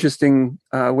such an interesting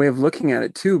way of looking at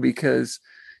it too, because,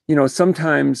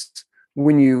 sometimes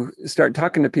when you start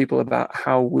talking to people about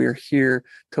how we're here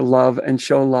to love and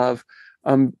show love,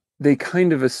 they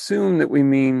kind of assume that we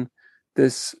mean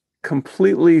this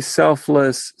completely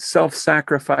selfless,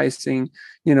 self-sacrificing,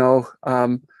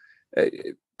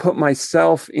 put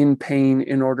myself in pain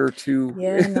in order to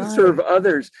serve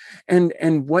others.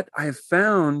 And what I've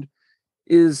found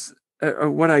is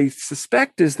what I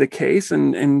suspect is the case,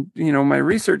 and my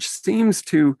research seems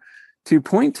to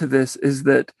point to this, is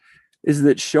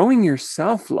that showing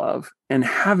yourself love and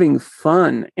having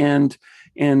fun and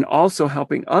also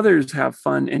helping others have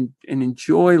fun and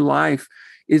enjoy life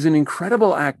is an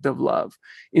incredible act of love.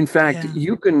 In fact,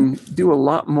 you can do a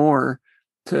lot more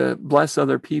to bless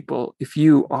other people if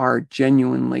you are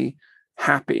genuinely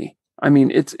happy. I mean,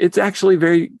 it's actually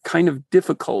very kind of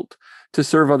difficult to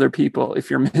serve other people if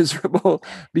you're miserable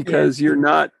because you're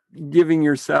not giving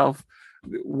yourself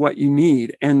what you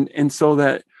need. And so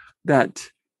that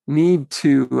need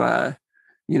to,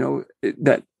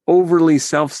 that overly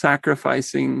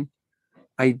self-sacrificing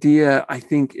idea, I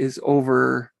think, is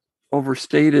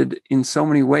overstated in so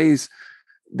many ways.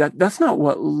 That's not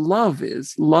what love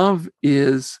is. Love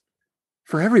is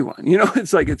for everyone.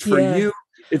 It's like, it's for you,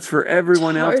 it's for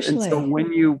everyone else. And so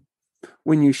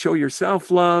when you show yourself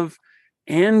love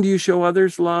and you show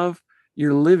others love,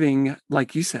 you're living,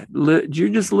 like you said, you're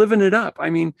just living it up. I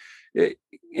mean,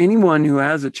 anyone who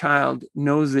has a child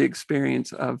knows the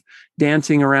experience of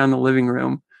dancing around the living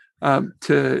room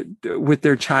with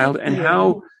their child, and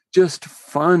how just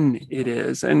fun it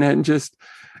is. And then just,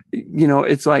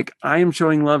 it's like, I am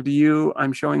showing love to you,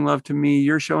 I'm showing love to me,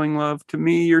 you're showing love to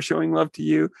me, you're showing love to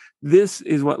you. This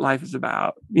is what life is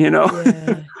about,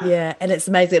 Yeah. And it's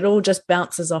amazing. It all just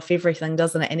bounces off everything,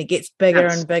 doesn't it? And it gets bigger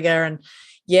and bigger. And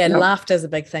laughter is a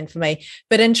big thing for me.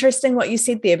 But interesting what you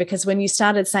said there, because when you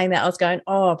started saying that, I was going,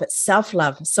 but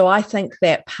self-love. So I think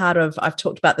that I've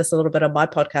talked about this a little bit on my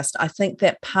podcast. I think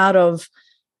that part of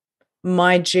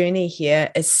my journey here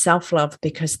is self-love,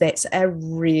 because that's a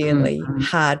really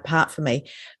hard part for me.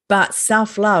 But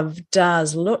self-love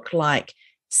does look like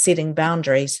setting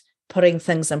boundaries, putting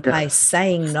things in place,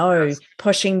 saying no,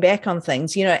 pushing back on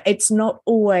things. It's not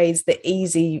always the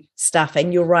easy stuff.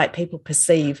 And you're right, people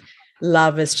perceive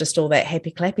love as just all that happy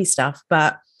clappy stuff,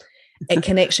 but it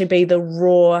can actually be the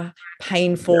raw,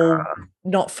 painful,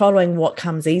 not following what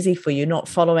comes easy for you, not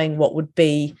following what would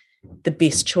be the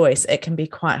best choice. It can be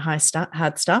quite hard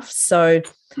stuff. So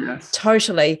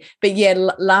totally. But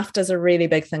laughter is a really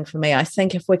big thing for me. I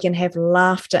think if we can have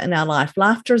laughter in our life,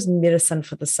 laughter is medicine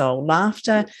for the soul.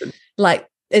 Laughter, like,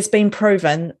 it's been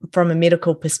proven from a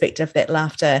medical perspective that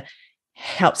laughter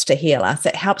helps to heal us.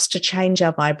 It helps to change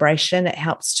our vibration. It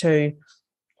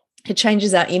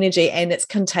changes our energy, and it's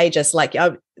contagious. Like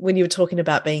when you were talking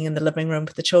about being in the living room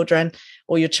with the children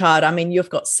or your child, I mean, you've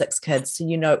got 6 kids, so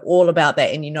you know all about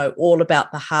that, and you know all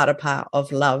about the harder part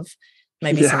of love,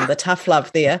 maybe some of the tough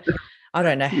love there. I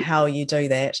don't know how you do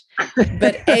that.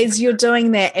 But as you're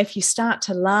doing that, if you start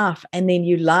to laugh, and then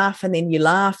you laugh, and then you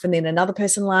laugh, and then another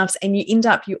person laughs, and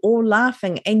you're all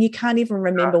laughing, and you can't even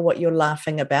remember what you're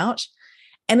laughing about.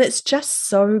 And it's just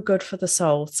so good for the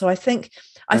soul. So I think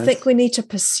we need to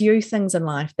pursue things in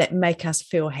life that make us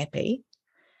feel happy.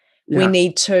 Yeah. We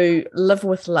need to live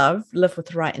with love, live with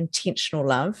the right intentional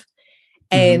love,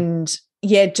 and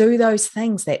do those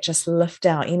things that just lift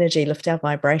our energy, lift our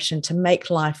vibration to make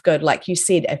life good. Like you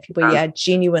said, if we are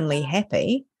genuinely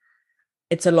happy,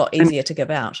 it's a lot easier to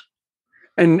give out.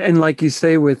 And like you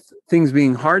say, with things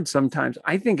being hard sometimes,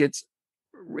 I think it's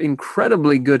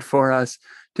incredibly good for us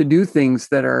to do things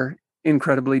that are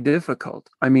incredibly difficult.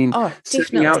 I mean,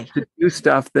 setting out to do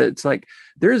stuff that's like,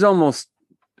 there's almost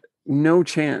no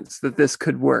chance that this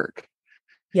could work.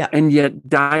 Yeah. And yet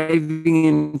diving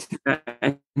into that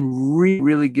and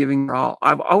really giving your all.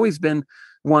 I've always been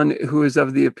one who is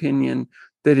of the opinion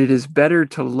that it is better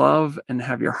to love and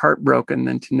have your heart broken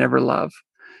than to never love.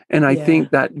 And I think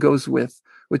that goes with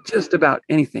just about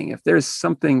anything. If there's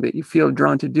something that you feel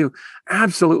drawn to do,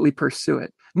 absolutely pursue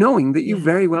it, knowing that you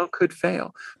very well could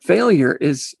fail. Failure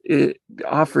it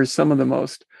offers some of the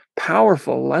most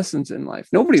powerful lessons in life.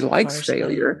 Nobody likes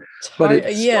failure, but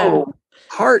it's so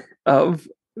part of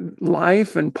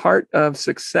life and part of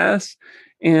success.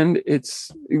 And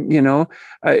it's,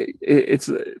 it's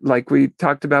like we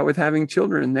talked about with having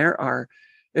children. There are,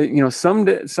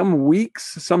 some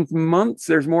weeks, some months,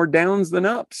 there's more downs than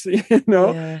ups, and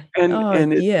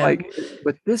it's like,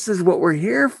 but this is what we're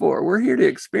here for. We're here to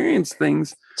experience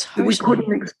things that we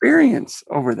couldn't experience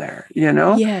over there,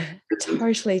 Yeah,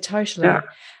 totally. Yeah.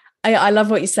 I love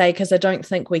what you say, because I don't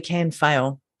think we can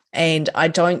fail. And I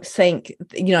don't think,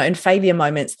 in failure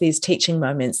moments, there's teaching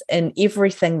moments. In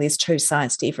everything, there's 2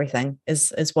 sides to everything,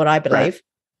 is what I believe.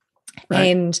 Right.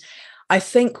 And I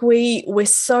think we're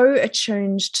so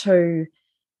attuned to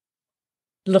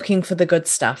looking for the good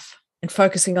stuff and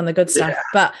focusing on the good stuff.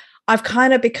 But I've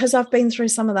because I've been through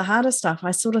some of the harder stuff,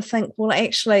 I sort of think, well,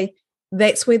 actually,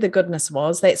 that's where the goodness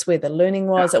was. That's where the learning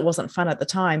was. It wasn't fun at the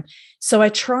time. So I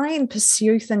try and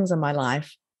pursue things in my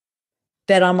life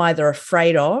that I'm either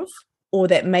afraid of or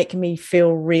that make me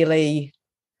feel really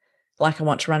like I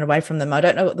want to run away from them. I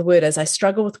don't know what the word is. I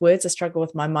struggle with words. I struggle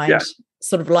with my mind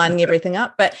sort of lining everything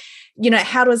up. But,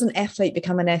 how does an athlete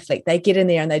become an athlete? They get in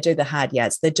there and they do the hard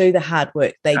yards. They do the hard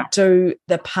work. They do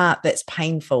the part that's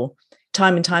painful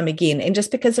time and time again. And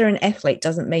just because they're an athlete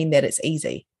doesn't mean that it's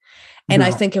easy. And I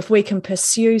think if we can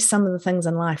pursue some of the things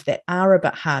in life that are a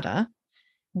bit harder,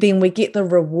 then we get the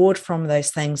reward from those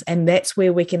things. And that's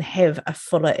where we can have a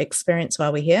fuller experience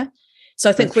while we're here. So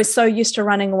I think we're so used to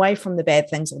running away from the bad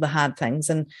things or the hard things.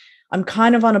 And I'm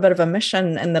kind of on a bit of a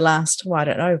mission in the last, well, I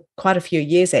don't know, quite a few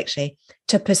years actually,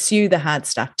 to pursue the hard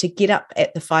stuff, to get up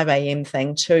at the 5 a.m.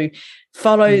 thing, to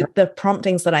follow the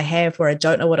promptings that I have where I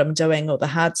don't know what I'm doing, or the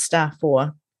hard stuff,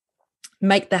 or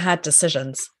make the hard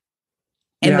decisions.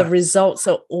 And the results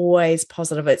are always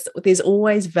positive. There's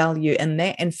always value in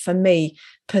that. And for me,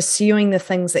 pursuing the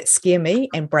things that scare me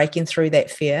and breaking through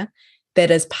that fear, that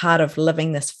is part of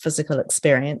living this physical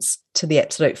experience to the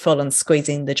absolute full and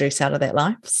squeezing the juice out of that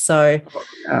life. So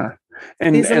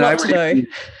there's a lot to do.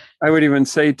 I would even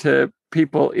say to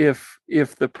people, if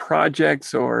the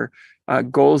projects or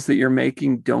goals that you're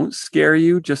making don't scare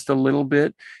you just a little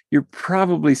bit, you're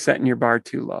probably setting your bar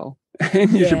too low.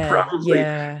 And you should probably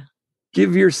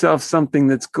give yourself something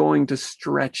that's going to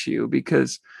stretch you,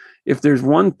 because if there's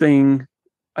one thing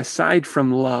aside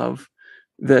from love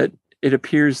that it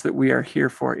appears that we are here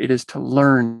for, it is to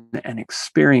learn and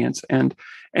experience. And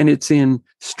it's in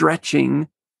stretching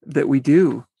that we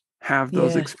do have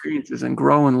those experiences and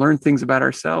grow and learn things about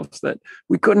ourselves that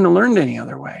we couldn't have learned any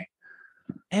other way.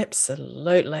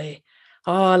 Absolutely.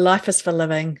 Oh, life is for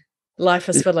living. Life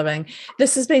is for living.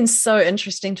 This has been so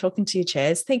interesting talking to you,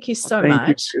 Chaz. Thank you so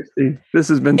much. You, Christy. This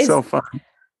has been so fun.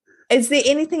 Is there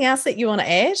anything else that you want to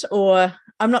add? Or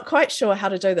I'm not quite sure how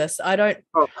to do this. I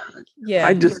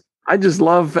just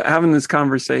love having this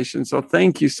conversation. So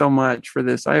thank you so much for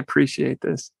this. I appreciate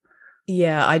this.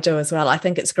 Yeah, I do as well. I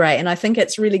think it's great. And I think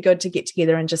it's really good to get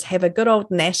together and just have a good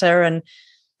old natter and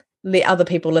let other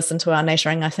people listen to our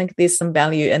nattering. I think there's some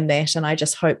value in that. And I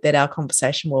just hope that our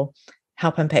conversation will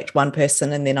help impact one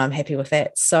person, and then I'm happy with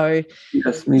that. So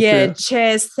yes, me too.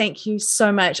 Chaz, thank you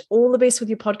so much. All the best with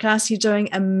your podcast. You're doing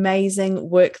amazing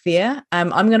work there.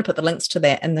 I'm going to put the links to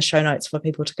that in the show notes for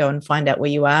people to go and find out where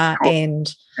you are.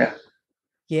 And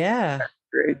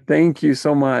great. Thank you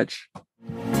so much.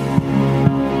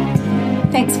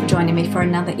 Thanks for joining me for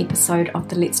another episode of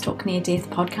the Let's Talk Near Death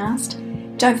podcast.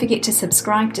 Don't forget to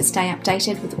subscribe to stay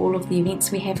updated with all of the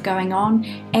events we have going on,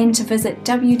 and to visit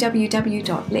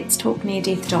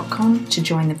www.letstalkneardeath.com to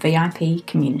join the VIP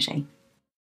community.